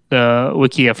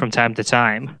from time to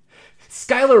time.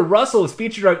 Skylar Russell was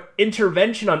featured on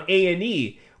Intervention on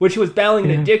A&E, which was battling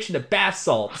an addiction to bath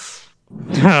salts.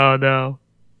 Oh, no.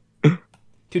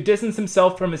 To distance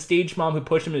himself from his stage mom who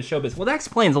pushed him into showbiz. Well, that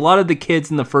explains a lot of the kids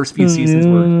in the first few seasons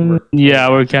were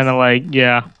we're kind of like,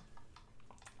 yeah.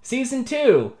 Season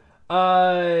 2,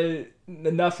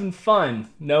 nothing fun.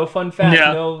 No fun facts.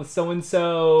 Yeah. No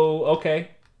so-and-so. Okay,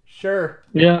 sure.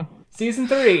 Yeah. Season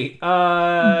 3,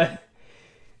 after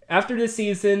this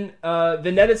season,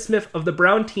 Vanetta Smith of the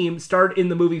Brown team starred in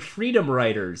the movie Freedom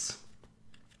Writers.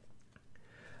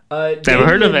 Never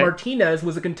heard of it. Martinez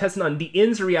was a contestant on The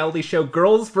Inn's reality show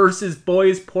Girls vs.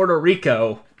 Boys Puerto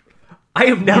Rico. I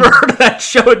have never heard of that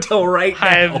show until right now.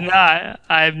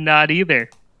 I have not either.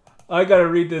 I gotta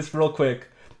read this real quick.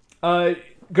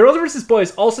 Girls vs.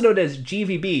 Boys, also known as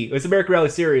GVB, it was an American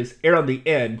reality series, aired on The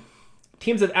Inn.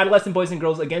 Teams of adolescent boys and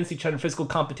girls against each other in physical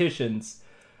competitions.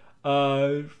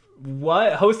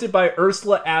 Hosted by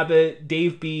Ursula Abbott,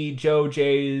 Dave B., Joe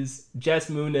Jays, Jess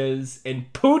Muniz,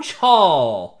 and Pooch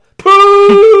Hall.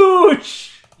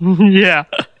 Pooch! Yeah.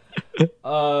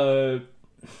 And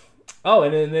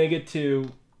then they get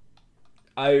to...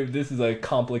 this is a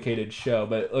complicated show,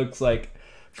 but it looks like...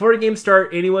 Before the games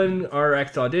start, anyone are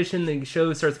asked to audition. The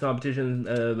show starts the competition,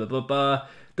 blah, blah, blah.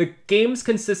 The games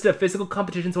consist of physical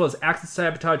competitions as well as acts of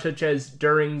sabotage, such as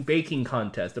during baking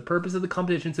contests. The purpose of the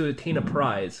competition is to attain a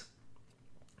prize.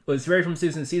 It was varied from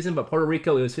season to season, but Puerto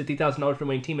Rico, it was $50,000 for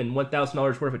winning team and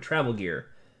 $1,000 worth of travel gear.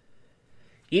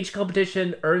 Each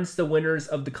competition earns the winners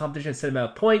of the competition a set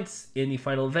amount of points in the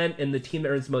final event, and the team that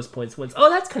earns the most points wins. Oh,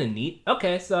 that's kind of neat.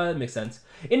 Okay, so that makes sense.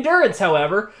 Endurance,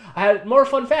 however, I had more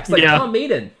fun facts. Like Tom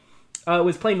Maiden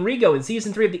was playing Rigo in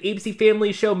season 3 of the ABC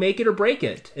Family show Make It or Break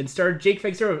It, and starred Jake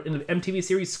Fexero in the MTV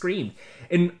series Scream.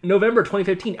 In November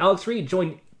 2015, Alex Reed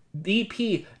joined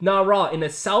EP Na Ra in a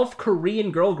South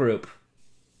Korean girl group.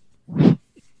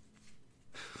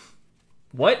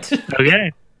 What?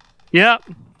 Okay. Yeah.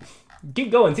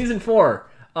 Keep going. Season 4.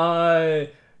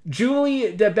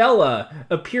 Julie DeBella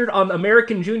appeared on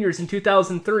American Juniors in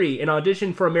 2003 and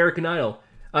auditioned for American Idol.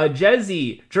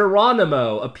 Jesse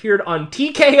Geronimo appeared on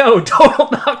TKO Total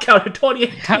Knockout in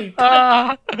 2018.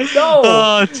 No.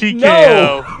 Oh, TKO.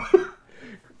 No.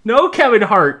 No, Kevin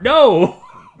Hart. No.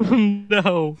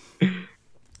 No.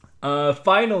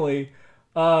 Finally.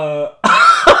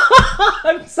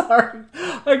 I'm sorry.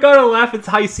 I gotta laugh at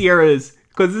High Sierras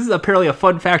because this is apparently a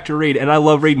fun fact to read, and I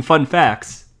love reading fun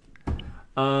facts.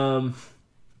 The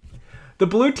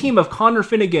blue team of Connor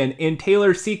Finnegan and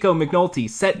Taylor Seco McNulty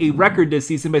set a record this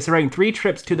season by surviving 3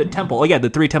 trips to the temple. Oh yeah, the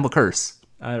 3-temple curse.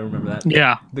 I don't remember that.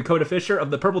 Yeah. Dakota Fisher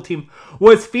of the purple team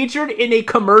was featured in a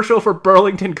commercial for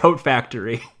Burlington Coat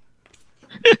Factory.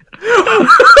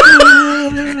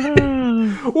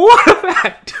 What a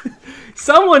fact!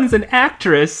 Someone's an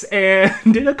actress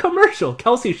and did a commercial.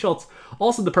 Kelsey Schultz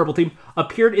Also, the purple team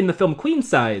appeared in the film Queen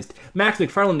Sized. Max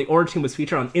McFarlane, the orange team, was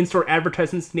featured on in-store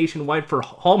advertisements nationwide for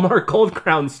Hallmark Gold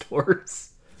Crown stores.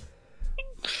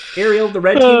 Ariel, the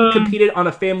red team, competed on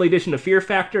a family edition of Fear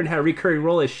Factor and had a recurring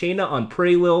role as Shayna on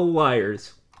Pretty Little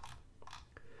Liars.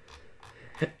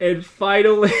 And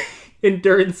finally,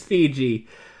 Endurance Fiji.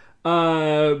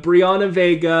 Brianna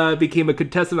Vega became a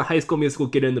contestant of High School Musical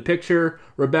Get in the Picture.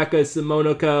 Rebecca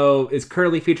Simonoko is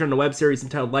currently featured in a web series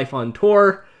entitled Life on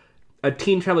Tour, a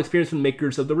teen travel experience from the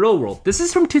makers of The Real World. This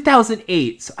is from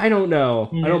 2008, so I don't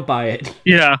know. I don't buy it.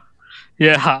 Yeah.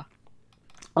 Yeah.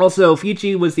 Also,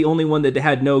 Fiji was the only one that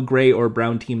had no gray or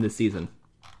brown team this season.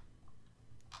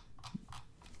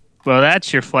 Well,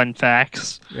 that's your fun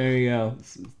facts. There you go.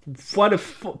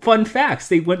 Fun facts.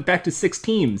 They went back to 6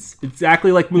 teams,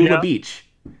 exactly like Mula Beach.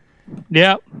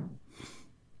 Yep.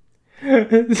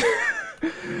 This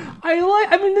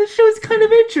show is kind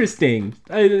of interesting.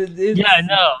 I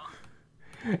know.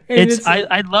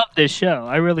 I love this show.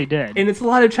 I really did. And it's a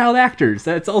lot of child actors.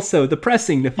 That's also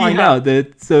depressing to find out.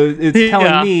 So it's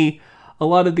telling me a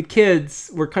lot of the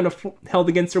kids were kind of held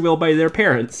against their will by their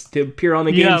parents to appear on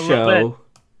a game show.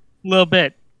 A little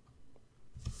bit.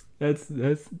 That's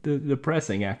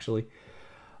depressing, actually.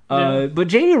 But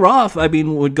JD Roth,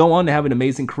 would go on to have an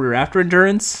amazing career after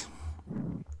Endurance.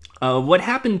 What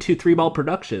happened to Three Ball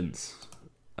Productions?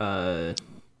 Because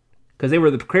they were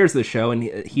the creators of the show, and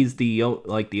he's the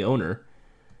owner.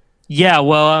 Yeah,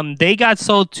 well, they got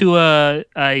sold to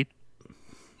I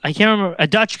can't remember, a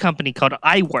Dutch company called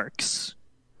iWorks.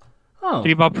 Oh.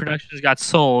 Three Ball Productions got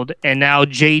sold, and now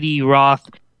JD Roth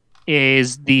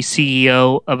is the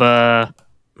CEO of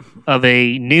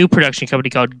a new production company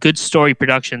called Good Story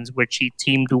Productions, which he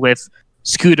teamed with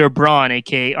Scooter Braun,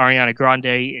 aka Ariana Grande,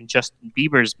 and Justin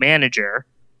Bieber's manager,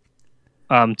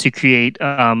 to create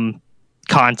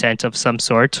content of some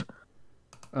sort.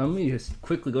 Let me just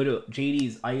quickly go to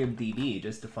JD's IMDb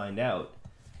just to find out.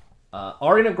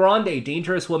 Ariana Grande,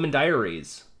 Dangerous Woman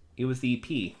Diaries. He was the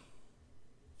EP.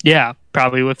 Yeah,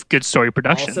 probably with Good Story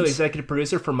Productions. Also executive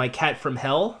producer for My Cat from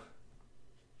Hell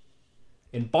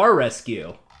and Bar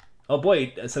Rescue. Oh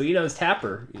boy, so he knows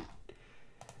Tapper.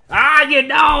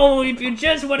 If you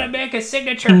just want to make a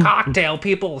signature cocktail,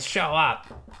 people will show up.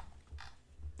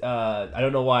 I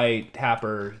don't know why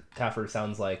Tapper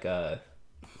sounds like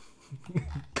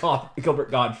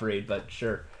Gilbert Gottfried, but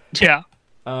sure. Yeah.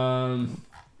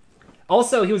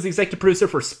 Also, he was the executive producer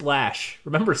for Splash.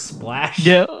 Remember Splash?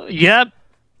 Yeah. Yep.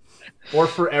 Or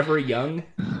Forever Young,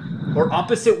 or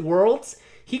Opposite Worlds.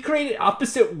 He created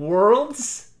Opposite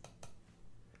Worlds.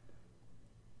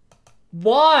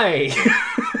 Why?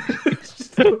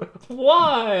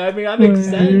 Why? That makes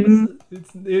sense.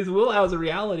 It's his wheelhouse of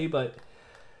reality, but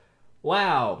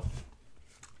wow.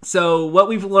 So what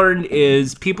we've learned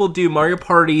is people do Mario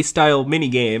Party style mini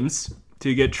games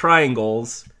to get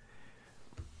triangles,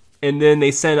 and then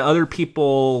they send other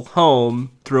people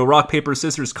home through a rock paper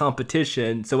scissors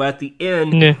competition. So at the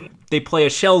end, they play a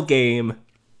shell game.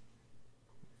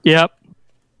 Yep.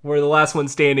 Where the last one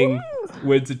standing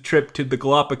wins a trip to the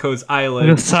Galapagos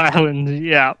Island. This island,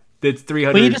 yeah. That's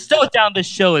 300. When you just throw it down, this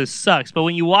show sucks, but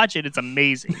when you watch it, it's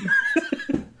amazing.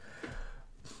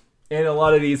 And a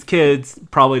lot of these kids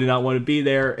probably did not want to be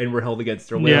there and were held against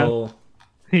their will.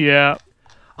 Yeah.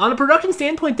 On a production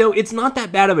standpoint, though, it's not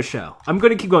that bad of a show. I'm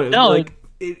going to keep going. No.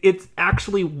 It's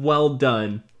actually well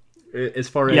done as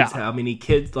far as how many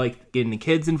kids, getting the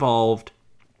kids involved,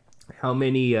 how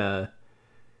many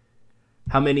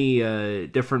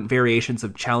different variations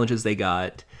of challenges they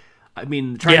got.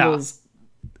 Triangles.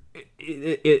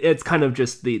 It's kind of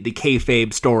just the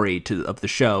kayfabe story of the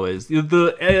show is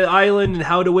the island and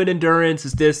how to win endurance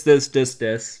is this.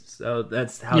 So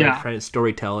that's how they're trying to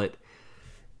storytell it.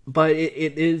 But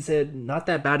it is not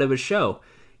that bad of a show.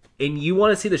 And you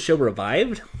want to see the show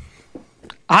revived?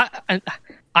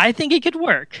 I think it could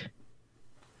work.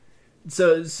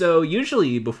 So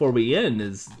usually before we end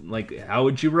is how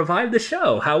would you revive the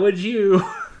show? How would you?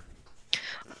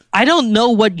 I don't know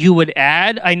what you would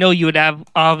add. I know you would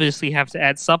obviously have to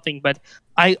add something, but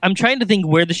I'm trying to think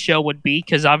where the show would be,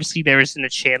 because obviously there isn't a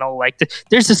channel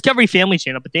there's Discovery Family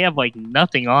Channel, but they have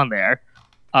nothing on there.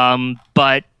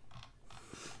 But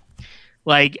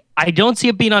I don't see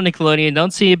it being on Nickelodeon.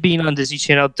 Don't see it being on Disney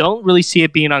Channel. Don't really see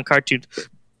it being on Cartoon.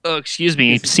 Oh, excuse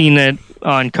me. Seen it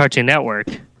on Cartoon Network.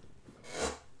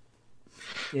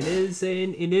 It is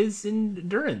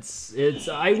Endurance.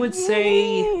 I would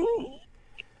say.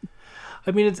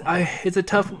 It's a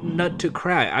tough nut to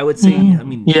crack. I would say.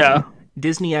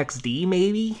 Disney XD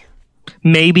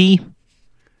maybe.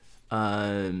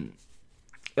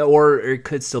 Or it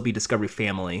could still be Discovery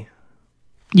Family.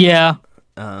 Yeah.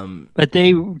 But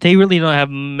they really don't have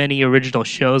many original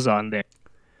shows on there.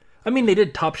 I mean, they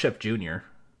did Top Chef Junior.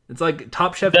 It's like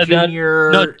Top Chef No,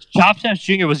 Junior. No, Top Chef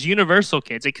Junior was Universal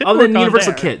Kids. It could Oh, work then on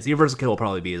Universal there. Kids. Universal Kid will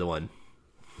probably be the one.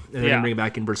 And then Yeah. bring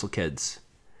back Universal Kids.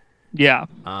 Yeah.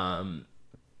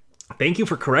 Thank you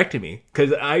for correcting me,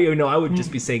 because I would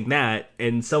just be saying that,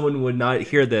 and someone would not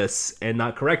hear this and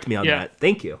not correct me on Yeah. that.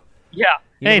 Thank you. Yeah.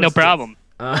 Hey, no Universal problem.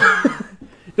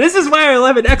 This is why I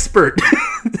love an expert.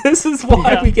 This is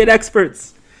why Yeah. we get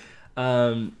experts.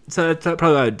 So that's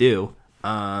probably what I would do.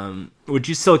 Would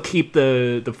you still keep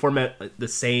the format the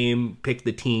same? Pick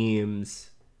the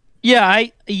teams.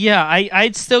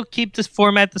 I'd still keep this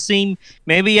format the same.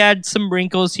 Maybe add some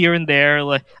wrinkles here and there,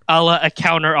 like a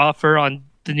counter offer on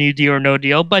the new Deal or No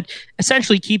Deal, but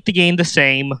essentially keep the game the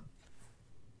same.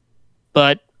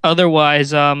 But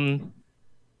otherwise, yeah.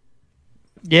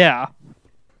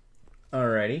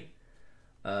 Alrighty.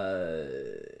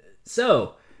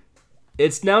 So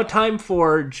it's now time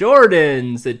for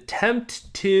Jordan's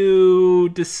attempt to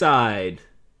decide.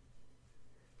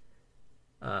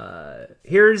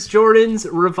 Here's Jordan's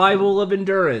revival of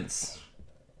endurance.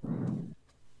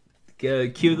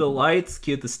 Cue the lights,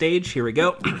 cue the stage. Here we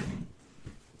go.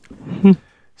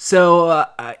 So,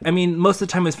 I mean, most of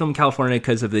the time it's filmed in California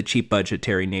because of the cheap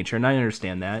budgetary nature, and I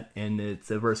understand that, and it's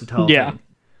a versatile thing.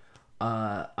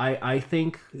 I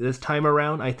think this time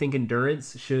around, I think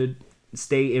endurance should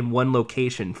stay in one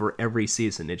location for every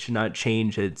season. It should not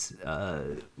change its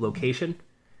location.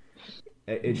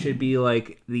 It should be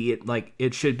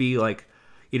it should be like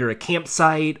either a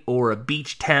campsite or a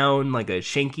beach town, like a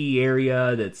Shanky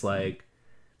area that's like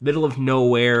middle of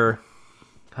nowhere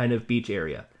kind of beach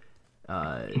area.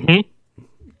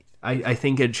 I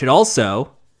think it should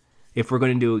also, if we're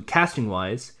going to do it casting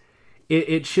wise,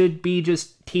 it should be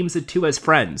just teams of two as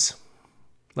friends.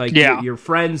 Like your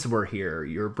friends were here,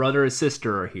 your brother or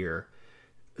sister are here.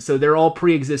 So they're all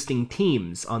pre-existing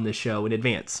teams on the show in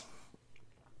advance.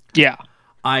 Yeah.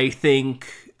 I think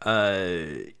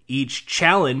each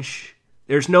challenge,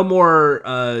 there's no more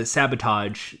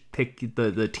sabotage, pick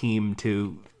the team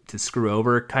to screw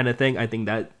over kind of thing. I think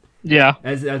that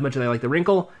as much as I like the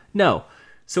wrinkle, no.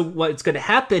 So what's going to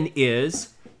happen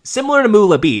is similar to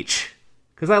Moolah Beach,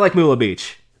 because I like Moolah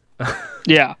Beach.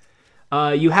 Yeah.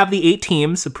 You have the 8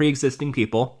 teams of pre-existing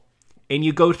people, and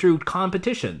you go through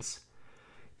competitions.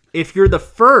 If you're the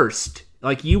first,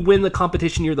 like you win the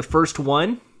competition, you're the first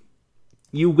one,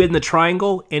 you win the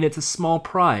triangle, and it's a small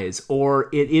prize, or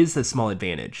it is a small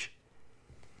advantage.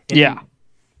 And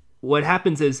what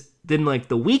happens is, then like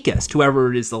the weakest,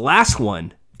 whoever is the last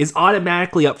one, is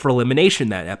automatically up for elimination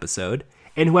that episode,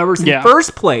 and whoever's in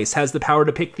first place has the power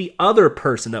to pick the other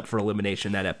person up for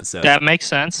elimination that episode. That makes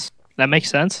sense.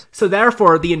 So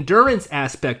therefore, the endurance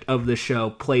aspect of the show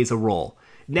plays a role.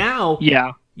 Now,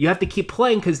 you have to keep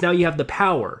playing because now you have the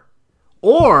power.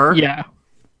 Or,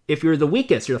 if you're the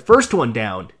weakest, you're the first one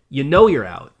down, you know you're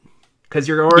out because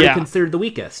you're already considered the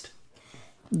weakest.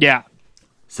 Yeah.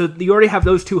 So you already have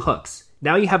those 2 hooks.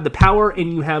 Now you have the power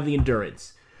and you have the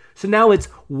endurance. So now it's,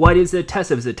 what is the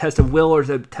test of? Is it a test of will or is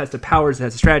it a test of power? Is it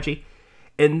a strategy?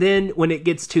 And then when it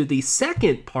gets to the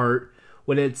second part,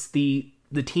 when it's the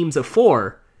teams of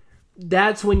 4,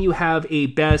 that's when you have a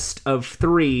best of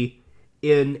 3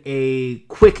 in a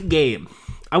quick game.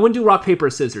 I wouldn't do rock, paper,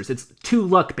 scissors. It's too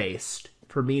luck based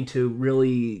for me to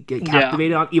really get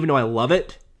captivated on, even though I love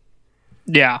it.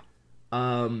 Yeah.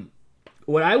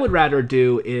 What I would rather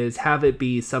do is have it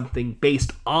be something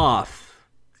based off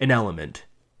an element.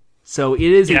 So it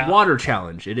is a water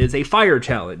challenge. It is a fire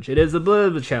challenge. It is a blah,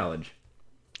 blah challenge.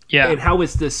 Yeah. And how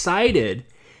it's decided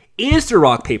is the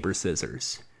rock, paper,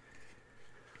 scissors.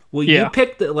 Well, you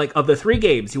pick of the 3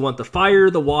 games, you want the fire,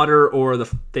 the water, or the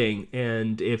thing.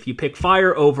 And if you pick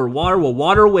fire over water, well,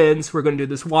 water wins. We're going to do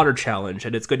this water challenge.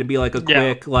 And it's going to be like a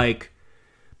quick,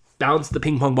 bounce the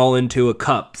ping pong ball into a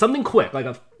cup. Something quick, like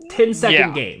a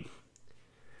 10-second game.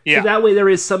 Yeah. So that way there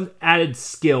is some added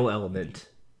skill element.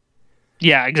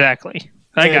 Yeah, exactly.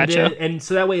 I gotcha. And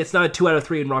so that way it's not a 2 out of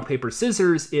 3 in rock, paper,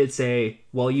 scissors. It's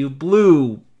you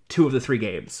blew 2 of the 3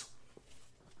 games.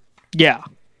 Yeah.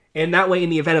 And that way, in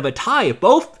the event of a tie, if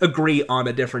both agree on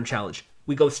a different challenge,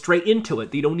 we go straight into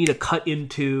it. You don't need to cut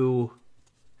into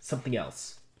something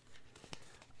else.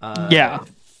 And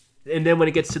then when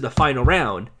it gets to the final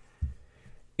round,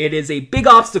 it is a big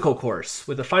obstacle course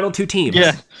with the final 2 teams.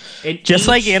 Yeah. And just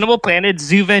like Animal Planet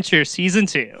Zoo Venture Season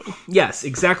 2. Yes,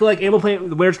 exactly like Animal Planet.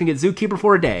 The winners can get Zookeeper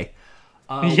for a day.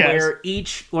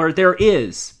 Where there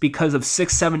is, because of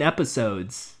 6-7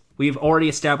 episodes, we've already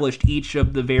established each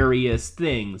of the various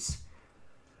things.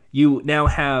 You now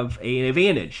have an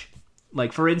advantage.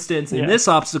 Like, for instance, in this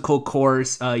obstacle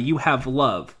course, you have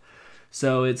love.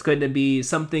 So it's going to be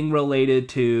something related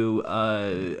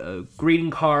to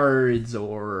greeting cards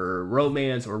or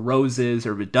romance or roses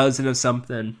or a dozen of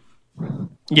something.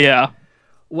 Yeah.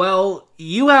 Well,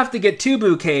 you have to get 2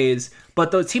 bouquets,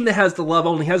 but the team that has the love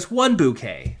only has 1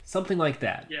 bouquet. Something like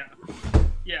that. Yeah.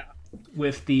 Yeah.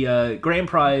 With the grand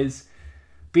prize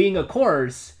being, of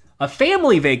course, a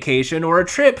family vacation or a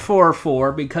trip for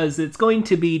 4, because it's going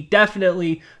to be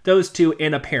definitely those 2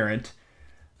 and a parent.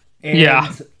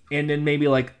 And, and then maybe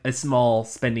like a small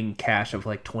spending cash of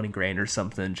like 20 grand or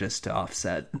something just to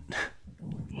offset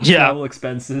travel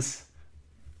expenses.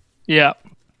 Yeah.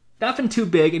 Nothing too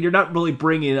big, and you're not really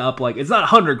bringing it up like it's not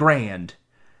 100 grand.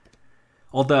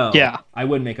 Although, I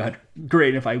would make 100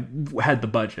 grand if I had the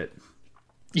budget.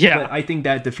 Yeah. But I think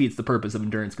that defeats the purpose of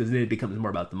endurance because then it becomes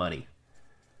more about the money.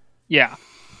 Yeah.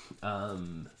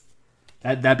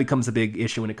 That becomes a big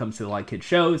issue when it comes to like kid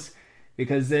shows,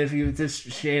 because if you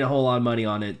just shade a whole lot of money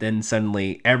on it, then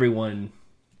suddenly everyone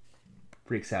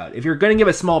freaks out. If you're going to give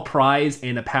a small prize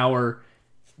and a power,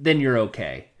 then you're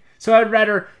okay. So I'd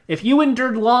rather, if you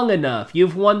endured long enough,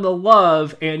 you've won the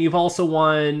love and you've also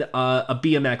won a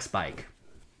BMX bike.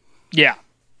 Yeah.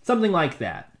 Something like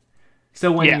that.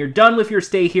 So when you're done with your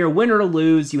stay here, win or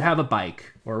lose, you have a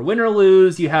bike. Or win or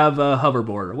lose, you have a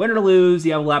hoverboard. Or win or lose,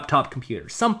 you have a laptop computer.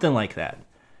 Something like that.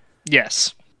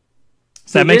 Yes.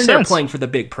 So that makes sense. They're playing for the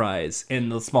big prize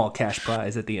and the small cash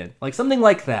prize at the end. Like something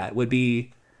like that would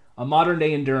be a modern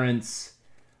day endurance.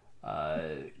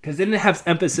 Because then it has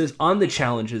emphasis on the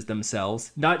challenges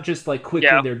themselves, not just like quickly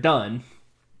they're done.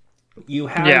 You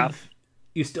have,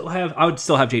 you still have. I would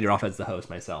still have Jay Roth as the host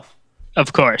myself.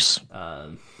 Of course.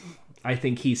 I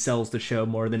think he sells the show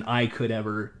more than I could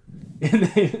ever.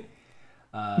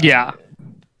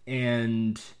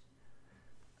 And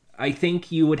I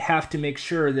think you would have to make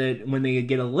sure that when they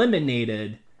get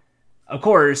eliminated, of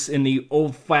course, in the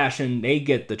old fashioned, they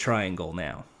get the triangle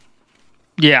now.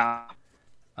 Yeah.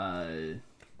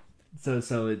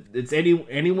 So it's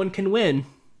anyone can win.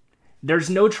 There's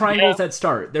no triangles at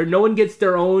start. No one gets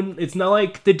their own. It's not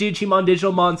like the Digimon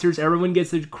Digital Monsters. Everyone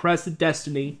gets a crest of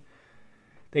destiny.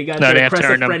 They got their crest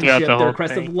of friendship, their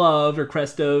crest of love, or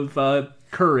crest of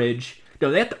courage.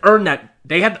 No, they have to earn that.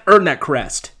 They have to earn that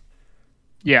crest.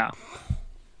 Yeah.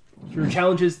 Through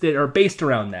challenges that are based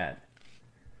around that.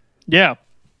 Yeah.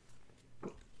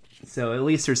 So at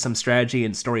least there's some strategy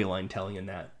and storyline telling in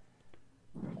that.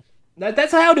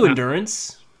 That's how I do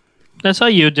endurance. That's how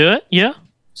you do it. Yeah.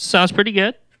 Sounds pretty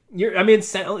good.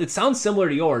 It sounds similar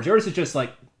to yours. Yours is just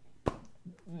like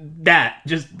that.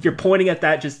 Just you're pointing at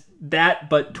that. Just that,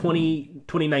 but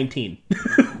 2019.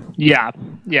 Yeah.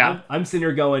 Yeah. I'm sitting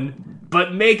here going,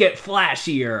 but make it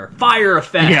flashier. Fire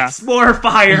effects. More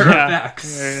fire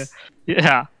effects.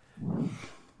 Yeah.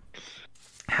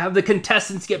 Have the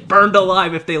contestants get burned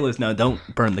alive if they lose. No, don't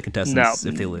burn the contestants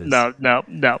if they lose. No.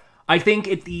 I think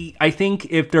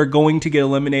if they're going to get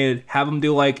eliminated, have them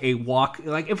do like a walk.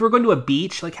 Like if we're going to a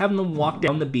beach, like having them walk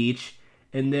down the beach,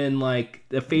 and then like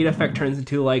the fade effect turns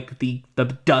into like the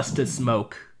dust of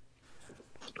smoke.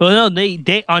 Well, no,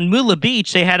 they on Mula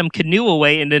Beach they had them canoe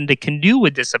away, and then the canoe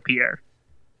would disappear.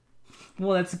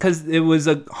 Well, that's because it was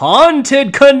a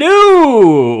haunted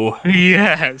canoe.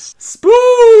 Yes.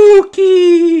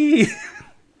 Spooky.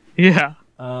 Yeah.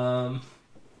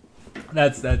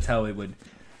 That's how it would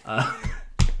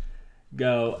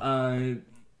go.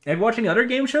 Have you watched any other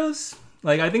game shows?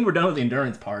 Like, I think we're done with the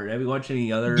endurance part. Have you watched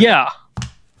any other? Yeah.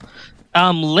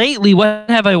 Lately, what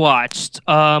have I watched?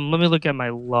 Let me look at my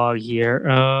log here.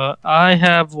 I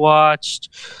have watched.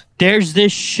 There's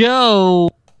this show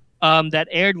that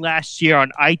aired last year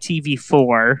on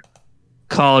ITV4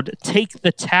 called Take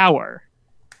the Tower.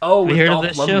 Oh, with Dolph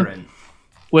Lundgren.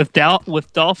 With Dolph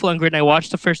Lundgren. I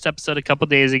watched the first episode a couple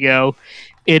days ago.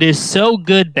 It is so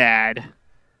good bad.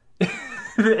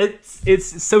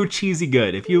 It's so cheesy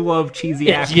good. If you love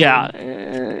cheesy action.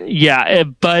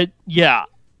 But yeah.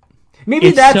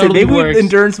 Maybe that's it. Maybe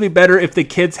endurance would be better if the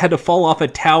kids had to fall off a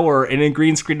tower and a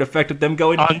green screen affected them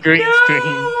going on green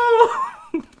screen.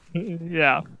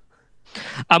 Yeah.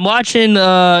 I'm watching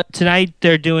tonight.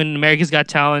 They're doing America's Got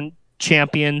Talent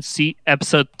Champion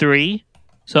episode 3,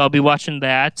 so I'll be watching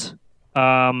that.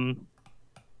 I've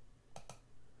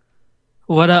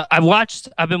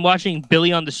been watching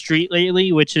Billy on the Street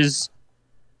lately, which is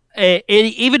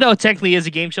even though it technically is a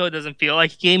game show, it doesn't feel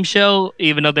like a game show,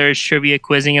 even though there's trivia,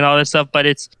 quizzing, and all this stuff. But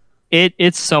it's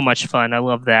so much fun. I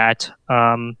love that.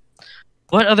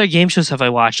 What other game shows have I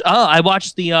watched? Oh, I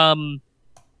watched the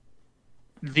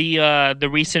the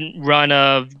recent run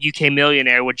of UK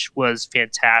Millionaire, which was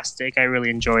fantastic. I really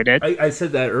enjoyed it. I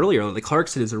said that earlier. Like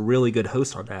Clarkson is a really good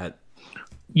host on that.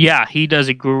 Yeah, he does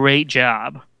a great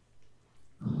job.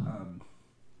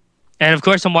 And of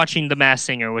course, I'm watching The Masked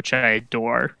Singer, which I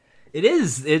adore. It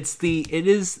is. It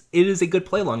is a good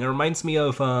play along. It reminds me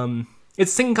of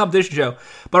it's a singing competition show,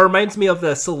 but it reminds me of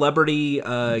the celebrity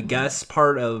guest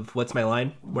part of What's My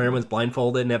Line, where everyone's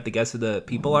blindfolded and have to guess who the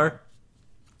people are.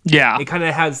 Yeah, it kind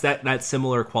of has that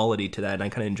similar quality to that, and I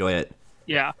kind of enjoy it.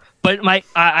 Yeah, but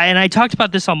I talked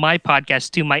about this on my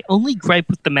podcast too. My only gripe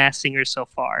with The Masked Singer so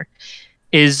far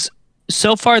is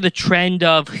the trend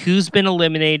of who's been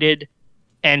eliminated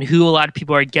and who a lot of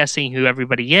people are guessing who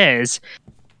everybody is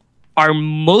are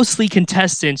mostly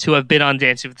contestants who have been on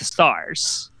Dancing with the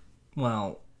Stars.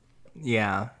 Well,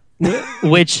 yeah.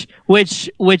 which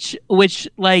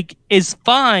like is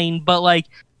fine, but like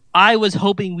I was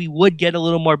hoping we would get a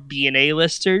little more B&A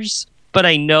listers, but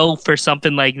I know for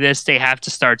something like this they have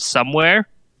to start somewhere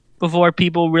before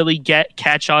people really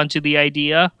catch on to the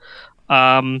idea.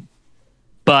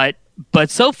 But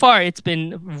so far it's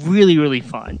been really, really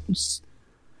fun.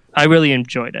 I really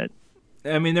enjoyed it.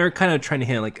 I mean, they're kind of trying to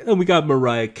hint like, oh, we got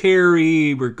Mariah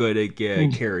Carey, we're gonna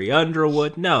get Carrie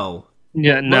Underwood. No,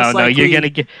 yeah, no, likely,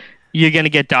 you're gonna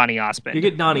get Donny Osmond. You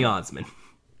get Donny Osmond.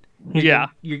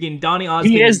 You're getting Donny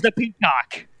Osmond. He is the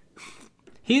peacock.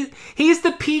 He's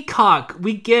the peacock.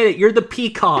 We get it. You're the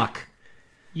peacock.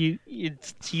 He's and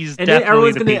definitely then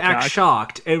everyone's the gonna peacock. act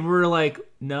shocked, and we're like,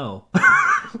 no,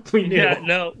 we knew. Yeah,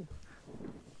 no,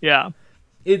 yeah.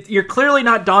 You're clearly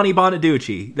not Donny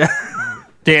Bonaducci.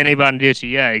 Danny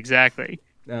Bonaducci, yeah, exactly.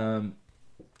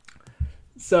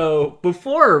 So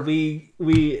before we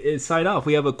sign off,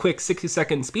 we have a quick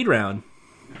 60-second speed round.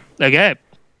 Okay.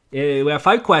 We have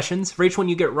 5 questions. For each one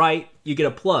you get right, you get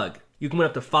a plug. You can win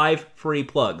up to 5 free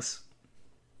plugs.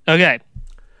 Okay.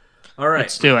 All right.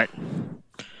 Let's do it.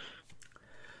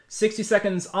 60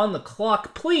 seconds on the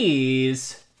clock,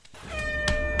 please.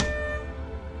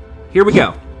 Here we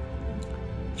go.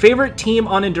 Favorite team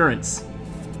on Endurance?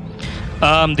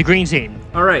 The green team.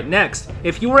 All right, next.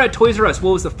 If you were at Toys R Us,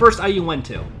 what was the first aisle you went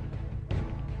to?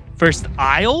 First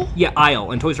aisle? Yeah,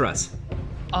 aisle in Toys R Us.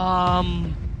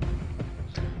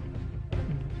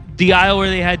 The aisle where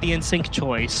they had the NSYNC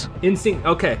choice. NSYNC,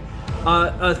 okay.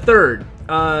 Third,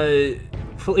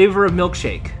 flavor of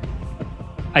milkshake.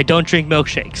 I don't drink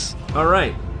milkshakes. All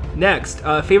right. Next,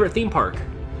 favorite theme park.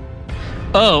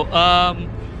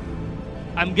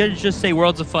 I'm gonna just say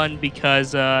Worlds of Fun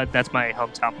because that's my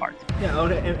hometown park. Yeah.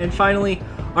 Okay. And finally,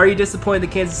 are you disappointed the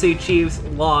Kansas City Chiefs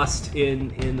lost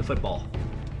in the football?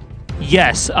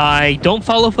 Yes, I don't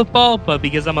follow football, but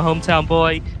because I'm a hometown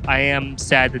boy, I am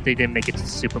sad that they didn't make it to the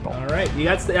Super Bowl. All right,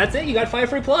 that's it. You got 5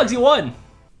 free plugs. You won.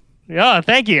 Yeah,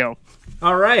 thank you.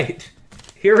 All right,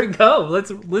 here we go.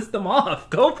 Let's list them off.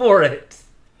 Go for it.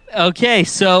 Okay,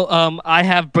 so I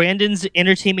have Brandon's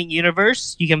Entertainment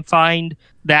Universe. You can find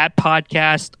that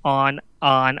podcast on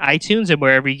iTunes and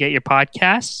wherever you get your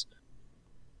podcasts.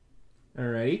 All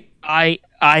right. I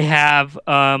have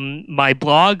my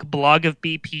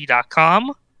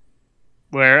blogofbp.com,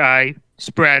 where I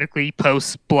sporadically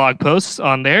post blog posts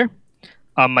on there.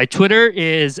 My Twitter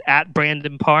is at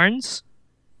Brandon Parnes,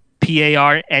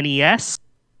 Parnes,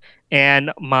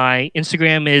 and my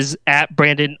Instagram is at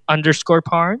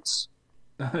Brandon_Parnes.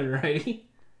 All righty.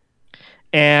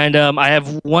 And I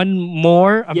have one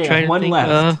more. I'm trying to think.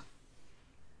 Left.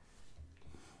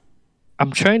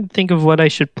 I'm trying to think of what I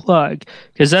should plug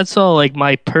because that's all like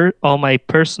all my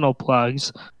personal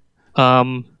plugs.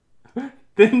 Then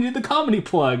do the comedy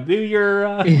plug. Do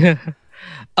your yeah.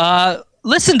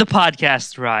 Listen to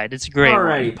Podcast Ride. It's great.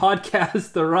 Alrighty,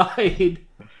 Podcast the Ride.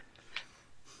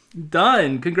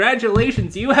 Done.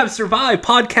 Congratulations, you have survived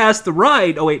Podcast the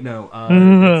Ride. Oh wait, no.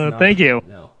 Thank you.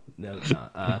 No, it's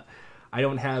not. I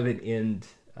don't have an end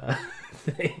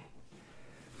thing.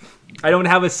 I don't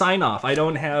have a sign off. I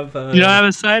don't have. You don't have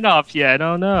a sign off yet. I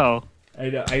don't know. I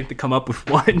have to come up with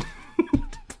one.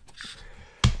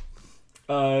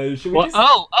 Should we just...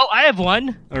 Oh, I have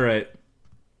one. All right.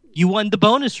 You won the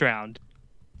bonus round.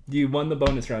 You won the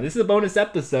bonus round. This is a bonus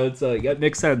episode, so it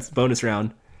makes sense. Bonus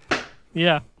round.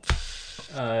 Yeah.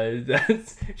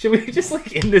 Should we just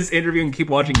like end this interview and keep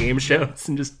watching game shows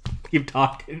and just keep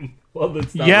talking while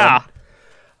that's not yeah. Run?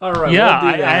 All right. Yeah,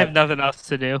 we'll do that. I have nothing else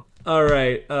to do. All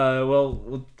right.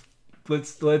 Well,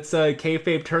 let's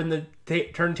kayfabe turn the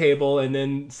turntable and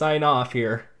then sign off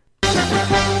here.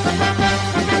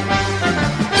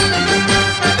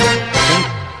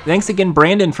 Thanks again,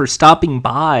 Brandon, for stopping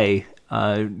by.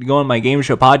 Go on my game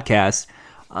show podcast.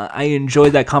 I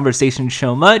enjoyed that conversation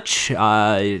so much.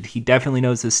 He definitely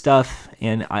knows his stuff,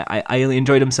 and I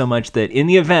enjoyed him so much that in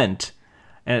the event,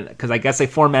 and because I guess I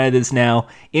formatted this now,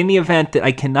 in the event that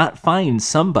I cannot find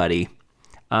somebody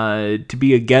to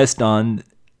be a guest on,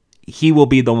 he will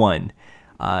be the one.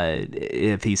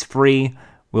 If he's free,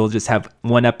 we'll just have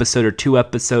one episode or two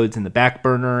episodes in the back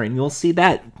burner, and you'll see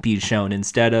that be shown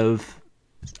instead of,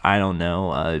 I don't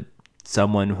know,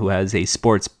 someone who has a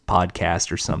sports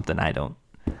podcast or something. I don't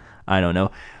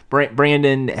know.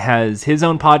 Brandon has his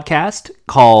own podcast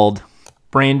called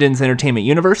Brandon's Entertainment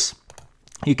Universe.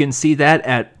 You can see that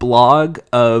at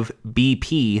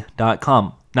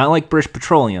blogofbp.com. Not like British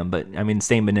Petroleum, but I mean,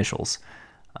 same initials.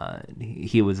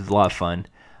 He was a lot of fun.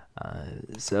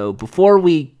 So before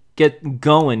we get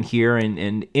going here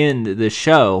and end the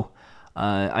show,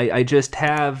 I just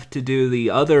have to do the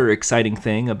other exciting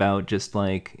thing about just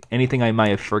like anything I might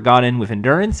have forgotten with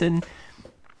Endurance, and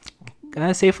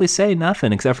gotta safely say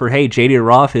nothing except for, hey, JD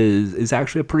Roth is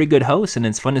actually a pretty good host, and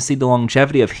it's fun to see the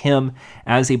longevity of him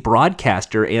as a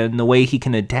broadcaster and the way he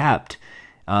can adapt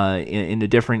into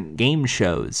different game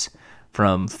shows,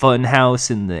 from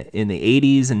Funhouse in the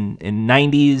 80s and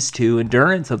 90s to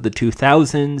Endurance of the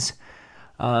 2000s,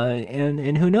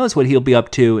 and who knows what he'll be up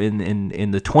to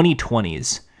in the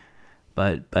 2020s.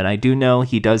 But I do know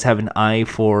he does have an eye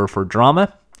for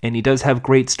drama, and he does have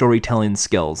great storytelling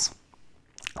skills.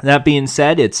 That being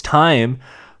said, it's time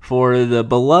for the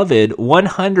beloved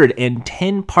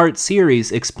 110-part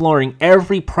series exploring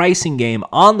every pricing game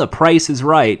on The Price is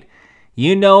Right.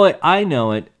 You know it, I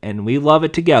know it, and we love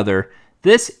it together.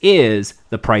 This is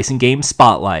the Pricing Game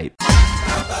Spotlight.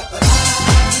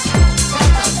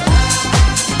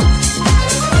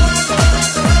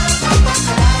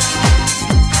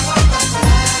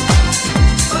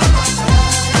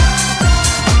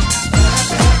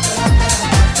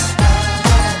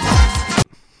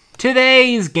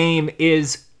 Today's game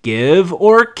is Give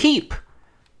or Keep.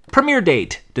 Premiere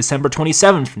date, December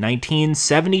 27th,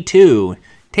 1972.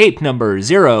 Tape number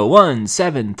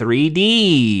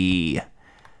 0173D.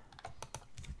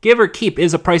 Give or Keep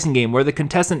is a pricing game where the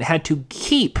contestant had to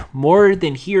keep more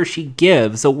than he or she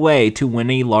gives away to win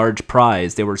a large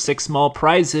prize. There were 6 small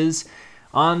prizes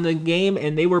on the game,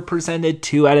 and they were presented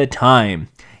 2 at a time.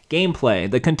 Gameplay.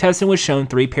 The contestant was shown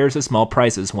 3 pairs of small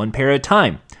prizes, 1 pair at a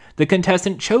time. The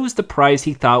contestant chose the prize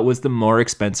he thought was the more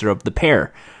expensive of the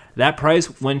pair. That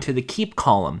prize went to the keep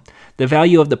column. The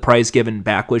value of the prize given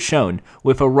back was shown,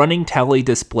 with a running tally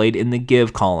displayed in the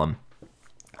give column.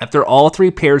 After all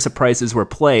 3 pairs of prizes were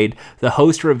played, the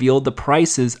host revealed the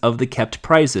prices of the kept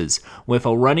prizes, with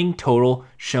a running total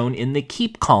shown in the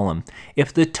keep column.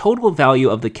 If the total value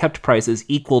of the kept prizes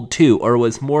equaled 2 or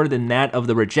was more than that of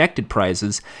the rejected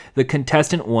prizes, the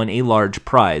contestant won a large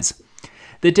prize.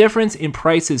 The difference in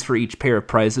prices for each pair of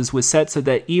prizes was set so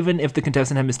that even if the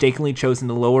contestant had mistakenly chosen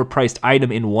the lower priced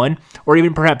item in 1, or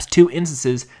even perhaps 2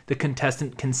 instances, the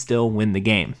contestant can still win the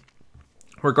game.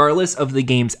 Regardless of the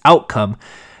game's outcome,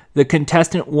 the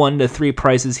contestant won the 3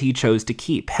 prizes he chose to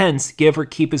keep. Hence, Give or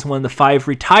Keep is one of the 5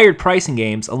 retired pricing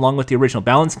games, along with the original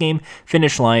Balance Game,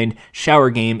 Finish Line,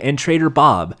 Shower Game, and Trader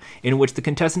Bob, in which the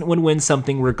contestant would win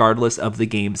something regardless of the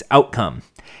game's outcome.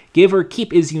 Give or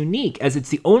Keep is unique as it's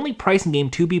the only pricing game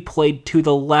to be played to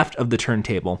the left of the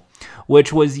turntable,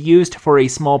 which was used for a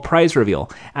small prize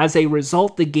reveal. As a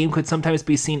result, the game could sometimes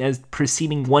be seen as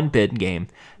preceding one-bid game,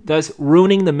 thus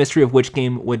ruining the mystery of which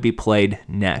game would be played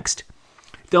next.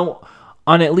 Though,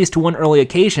 on at least one early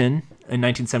occasion, in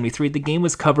 1973, the game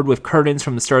was covered with curtains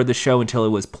from the start of the show until it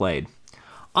was played.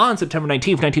 On September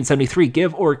 19, 1973,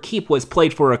 Give or Keep was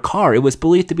played for a car. It was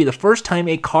believed to be the first time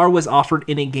a car was offered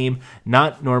in a game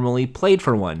not normally played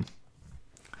for one.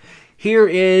 Here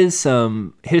is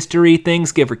some history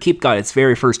things. Give or Keep got its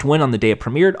very first win on the day it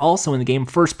premiered. Also, when the game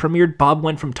first premiered, Bob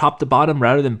went from top to bottom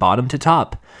rather than bottom to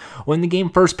top. When the game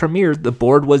first premiered, the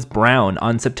board was brown.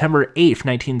 On September 8th,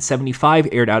 1975,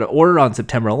 aired out of order. On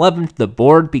September 11th, the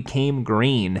board became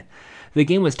green. The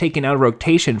game was taken out of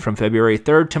rotation from February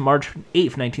 3rd to March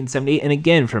 8th, 1978, and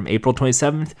again from April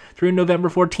 27th through November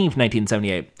 14th,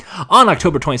 1978. On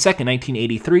October 22nd,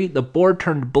 1983, the board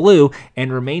turned blue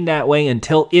and remained that way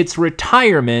until its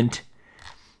retirement.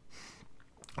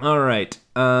 All right,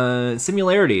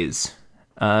 similarities.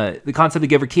 The concept of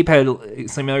Give or Keep had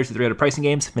similarities to 3 other pricing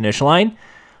games. Finish Line,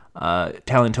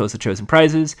 talent totals of chosen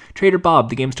prizes. Trader Bob,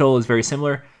 the game's total is very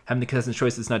similar, having the contestant's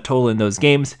choice is not total in those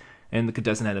games, and the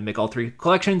contestant had to make all 3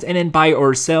 collections, and then buy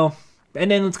or sell. And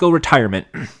then let's go retirement.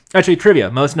 Actually, trivia.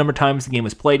 Most number of times the game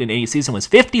was played in any season was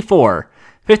 54.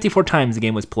 54 times the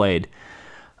game was played.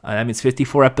 That means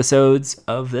 54 episodes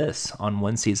of this on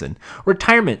one season.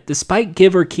 Retirement. Despite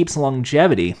Give or Keep's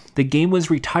longevity, the game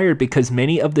was retired because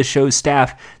many of the show's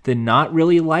staff did not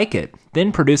really like it.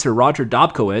 Then producer Roger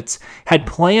Dobkowitz had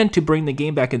planned to bring the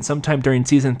game back in sometime during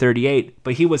season 38,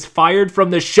 but he was fired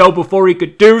from the show before he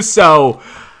could do so.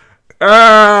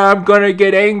 I'm gonna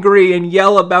get angry and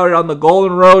yell about it on the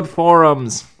Golden Road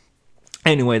forums.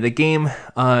 Anyway, the game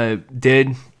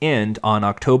did end on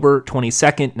October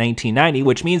 22nd, 1990,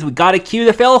 which means we gotta cue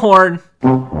the fail horn.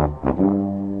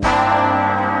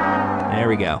 There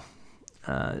we go.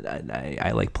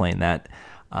 I like playing that.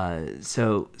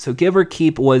 So Give or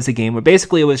Keep was a game where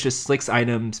basically it was just 6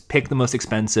 items, pick the most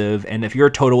expensive, and if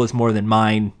your total is more than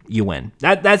mine, you win.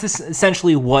 That's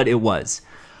essentially what it was.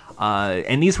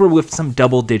 And these were with some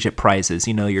double-digit prizes,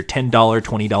 your $10,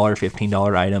 $20,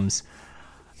 $15 items.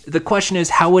 The question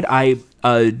is, how would I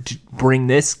bring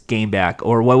this game back,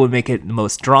 or what would make it the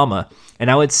most drama? And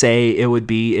I would say it would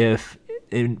be if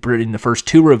in the first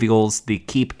 2 reveals, the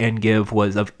keep and give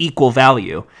was of equal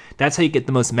value. That's how you get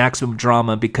the most maximum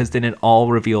drama, because then it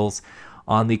all reveals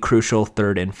on the crucial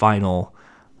third and final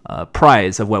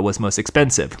prize of what was most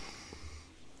expensive.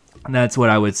 And that's what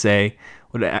I would say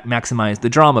would maximize the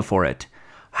drama for it.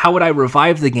 How would I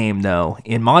revive the game, though,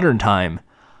 in modern time?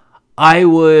 What I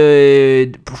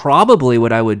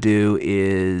would do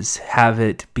is have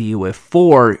it be with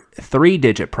 4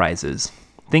 3-digit prizes.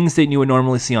 Things that you would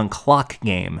normally see on Clock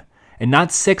Game. And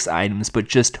not 6 items, but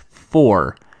just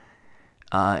 4.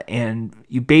 And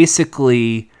you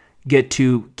basically get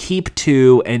to keep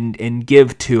 2 and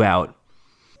give 2 out.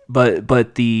 But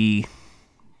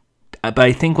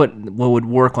I think what would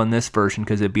work on this version,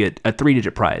 because it'd be a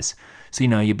 3-digit prize. So,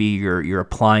 you'd be your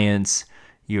appliance,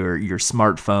 your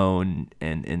smartphone,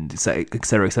 and et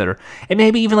cetera, et cetera. And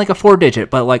maybe even like a 4-digit,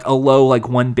 but like a low, like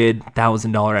one bid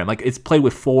 $1,000 item. Like it's played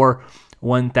with 4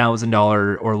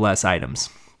 $1,000 or less items.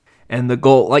 And the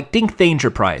goal, like think danger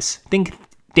price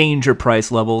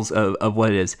levels of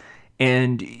what it is.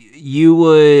 And you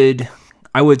would,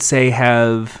 I would say,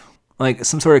 have like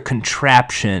some sort of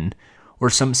contraption or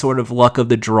some sort of luck of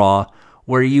the draw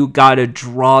where you got to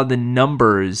draw the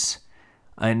numbers,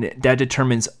 and that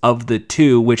determines of the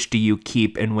 2, which do you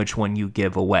keep and which one you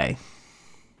give away.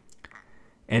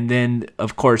 And then,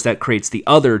 of course, that creates the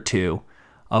other 2,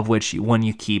 of which one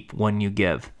you keep, one you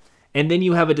give. And then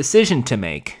you have a decision to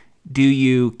make. Do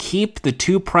you keep the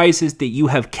 2 prizes that you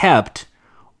have kept,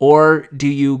 or do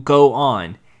you go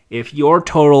on? If your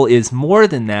total is more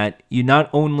than that, you not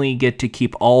only get to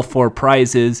keep all 4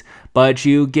 prizes, but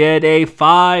you get a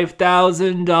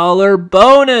 $5,000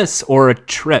 bonus or a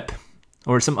trip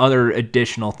or some other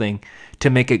additional thing to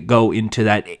make it go into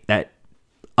that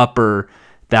upper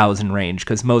 1,000 range.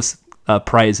 Because most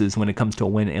prizes, when it comes to a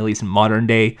win, at least in modern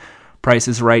day Price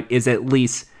is Right, is at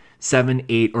least $7,000,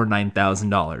 $8,000, or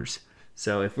 $9,000.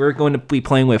 So if we're going to be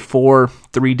playing with 4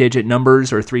 3-digit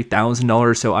numbers or $3,000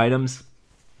 or so items,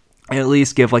 at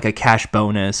least give like a cash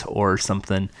bonus or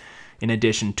something in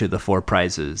addition to the 4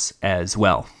 prizes as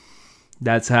well.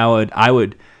 That's how I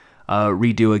would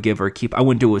redo a Give or Keep. I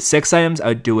wouldn't do it with 6 items. I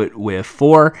would do it with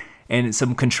 4 and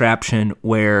some contraption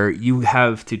where you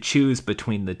have to choose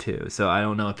between the 2. So I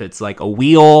don't know if it's like a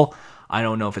wheel. I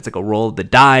don't know if it's like a roll of the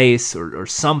dice or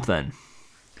something.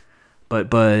 But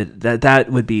that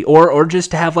would be, or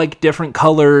just to have like different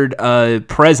colored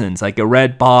presents, like a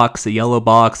red box, a yellow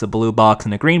box, a blue box,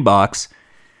 and a green box.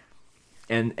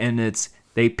 And it's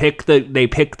they pick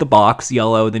the box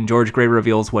yellow, then George Gray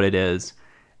reveals what it is,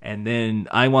 and then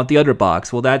I want the other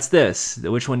box. Well, that's this.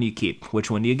 Which one do you keep? Which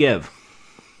one do you give?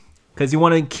 Because you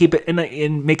want to keep it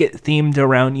and make it themed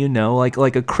around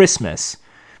like a Christmas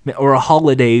or a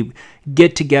holiday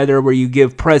get together where you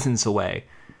give presents away.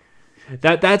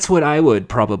 That's what I would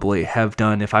probably have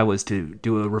done if I was to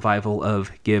do a revival of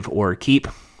Give or Keep.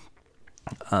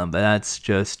 But that's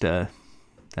just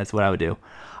that's what I would do.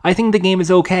 I think the game is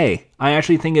okay. I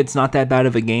actually think it's not that bad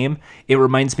of a game. It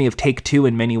reminds me of Take-Two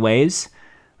in many ways.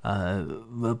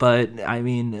 But I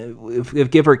mean,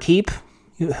 if Give or Keep,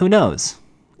 who knows?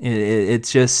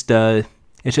 It's just a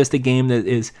game that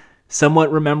is somewhat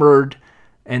remembered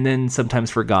and then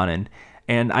sometimes forgotten.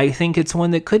 And I think it's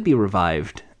one that could be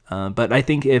revived. But I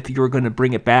think if you were going to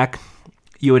bring it back,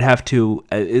 you would have to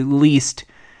at least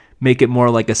make it more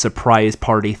like a surprise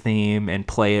party theme and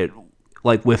play it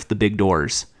like with the big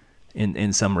doors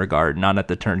in some regard, not at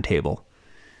the turntable.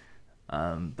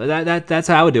 But that's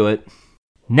how I would do it.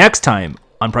 Next time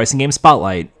on Pricing Game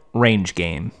Spotlight, Range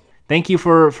Game. Thank you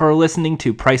for listening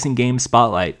to Pricing Game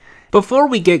Spotlight. Before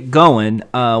we get going,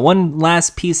 one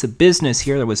last piece of business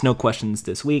here. There was no questions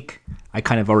this week. I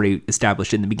kind of already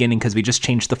established in the beginning because we just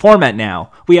changed the format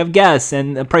now. We have guests,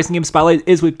 and the Pricing Game Spotlight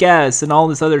is with guests and all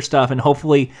this other stuff, and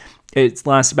hopefully it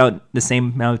lasts about the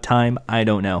same amount of time. I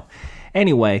don't know.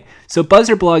 Anyway, so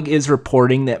Buzzer Blog is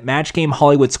reporting that Match Game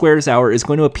Hollywood Squares Hour is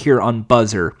going to appear on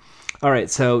Buzzer. All right,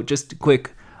 so just a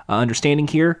quick understanding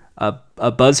here.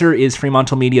 Buzzer is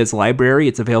Fremantle Media's library.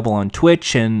 It's available on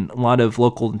Twitch and a lot of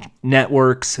local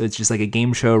networks. It's just like a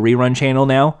game show rerun channel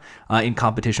now in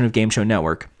competition with Game Show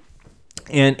Network.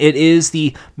 And it is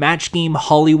the Match Game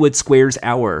Hollywood Squares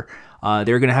Hour.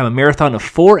 They're going to have a marathon of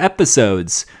 4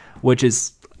 episodes, which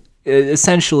is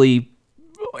essentially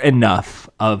enough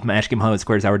of Match Game Hollywood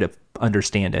Squares Hour to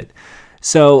understand it.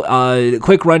 So, the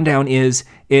quick rundown is,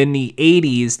 in the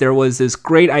 80s, there was this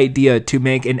great idea to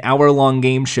make an hour-long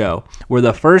game show where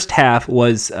the first half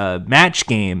was a match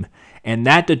game, and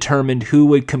that determined who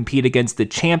would compete against the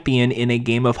champion in a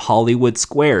game of Hollywood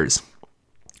Squares.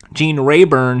 Gene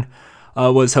Rayburn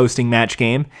was hosting Match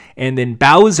Game, and then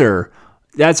Bowser,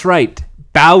 that's right,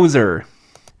 Bowser,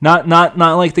 not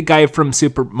like the guy from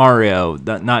Super Mario,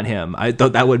 not him. I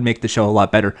thought that would make the show a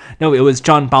lot better. No, it was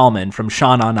John Ballman from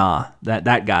Sha Na Na,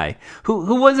 that guy,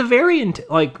 who was a very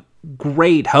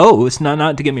great host.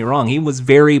 Not to get me wrong, he was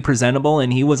very presentable,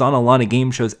 and he was on a lot of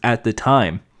game shows at the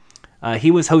time.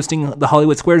 He was hosting the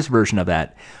Hollywood Squares version of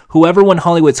that. Whoever won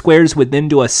Hollywood Squares would then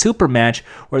do a super match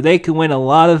where they could win a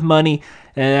lot of money,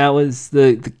 and that was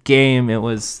the game. It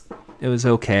was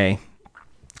okay.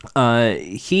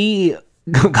 He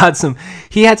had some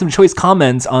choice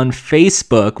comments on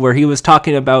Facebook where he was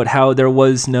talking about how there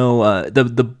was no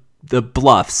the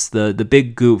bluffs, the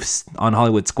big goofs on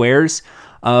Hollywood Squares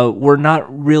were not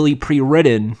really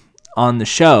pre-written on the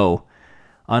show,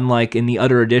 unlike in the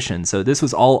other editions. So this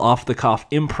was all off the cuff,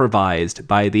 improvised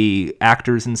by the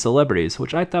actors and celebrities,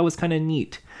 which I thought was kind of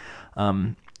neat.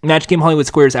 Match Game Hollywood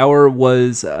Squares Hour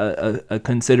was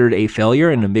considered a failure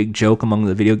and a big joke among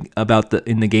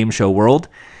in the game show world.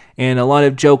 And a lot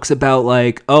of jokes about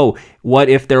like, oh, what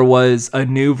if there was a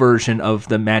new version of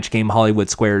the Match Game Hollywood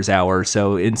Squares Hour?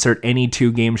 So insert any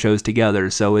 2 game shows together.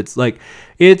 So it's like,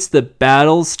 it's the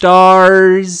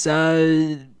Battlestars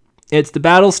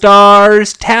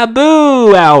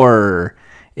Taboo Hour.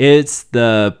 It's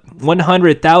the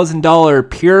 $100,000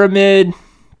 Pyramid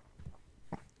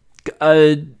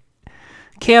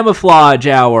Camouflage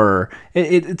Hour.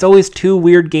 It's always 2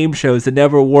 weird game shows that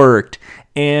never worked.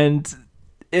 And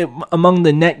among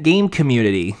the net game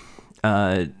community,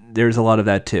 there's a lot of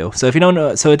that too. So if you don't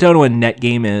know what net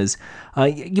game is,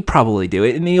 you probably do.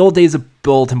 In the old days of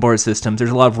bulletin board systems,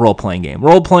 there's a lot of role-playing games.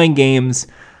 Role-playing games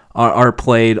are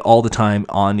played all the time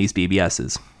on these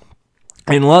BBSs.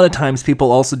 And a lot of times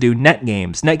people also do net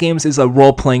games. Net games is a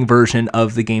role-playing version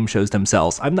of the game shows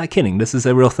themselves. I'm not kidding. This is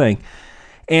a real thing.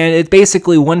 And it's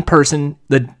basically one person,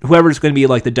 whoever's going to be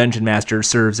like the dungeon master,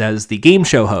 serves as the game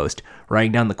show host,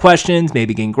 writing down the questions,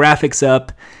 maybe getting graphics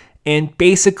up, and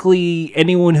basically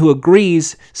anyone who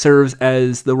agrees serves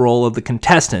as the role of the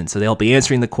contestant. So they'll be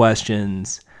answering the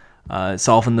questions,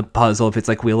 solving the puzzle if it's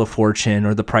like Wheel of Fortune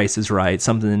or The Price is Right,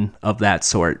 something of that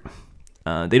sort.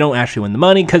 They don't actually win the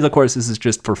money because, of course, this is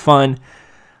just for fun.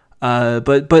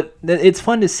 But it's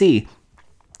fun to see,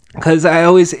 because I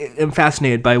always am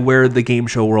fascinated by where the game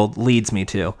show world leads me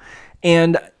to.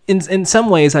 And in some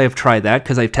ways I have tried that,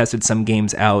 because I've tested some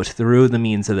games out through the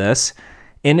means of this.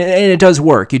 And it does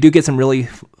work. You do get some really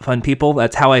fun people.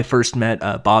 That's how I first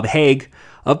met Bob Haig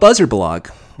of Buzzer Blog,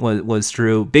 was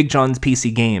through Big John's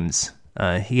PC Games.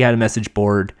 He had a message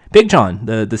board. Big John,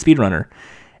 the speedrunner.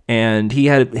 And he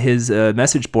had his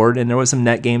message board, and there was some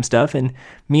net game stuff. And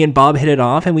me and Bob hit it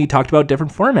off, and we talked about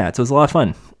different formats. It was a lot of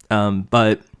fun.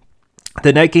 But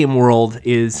the net game world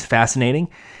is fascinating.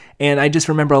 And I just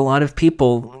remember a lot of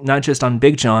people, not just on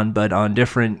Big John, but on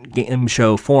different game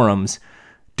show forums,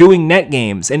 doing net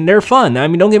games. And they're fun. I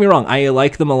mean, don't get me wrong. I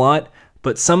like them a lot.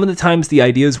 But some of the times the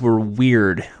ideas were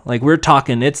weird. Like we're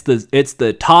talking, it's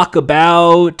the talk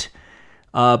about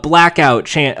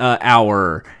blackout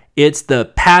hour. It's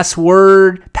the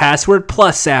password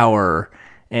plus hour.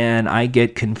 And I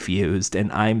get confused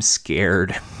and I'm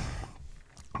scared.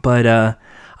 But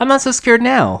I'm not so scared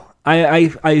now.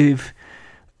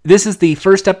 This is the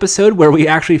first episode where we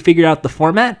actually figured out the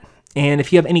format. And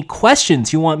if you have any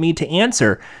questions you want me to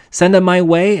answer, send them my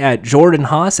way at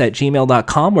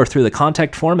jordanhaas@gmail.com or through the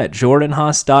contact form at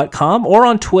jordanhaas.com or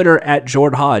on Twitter at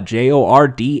jordha,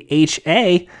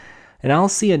 Jordha. And I'll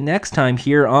see you next time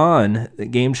here on the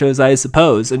Game Shows, I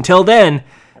Suppose. Until then,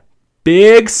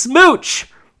 big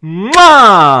smooch!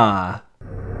 Mwah!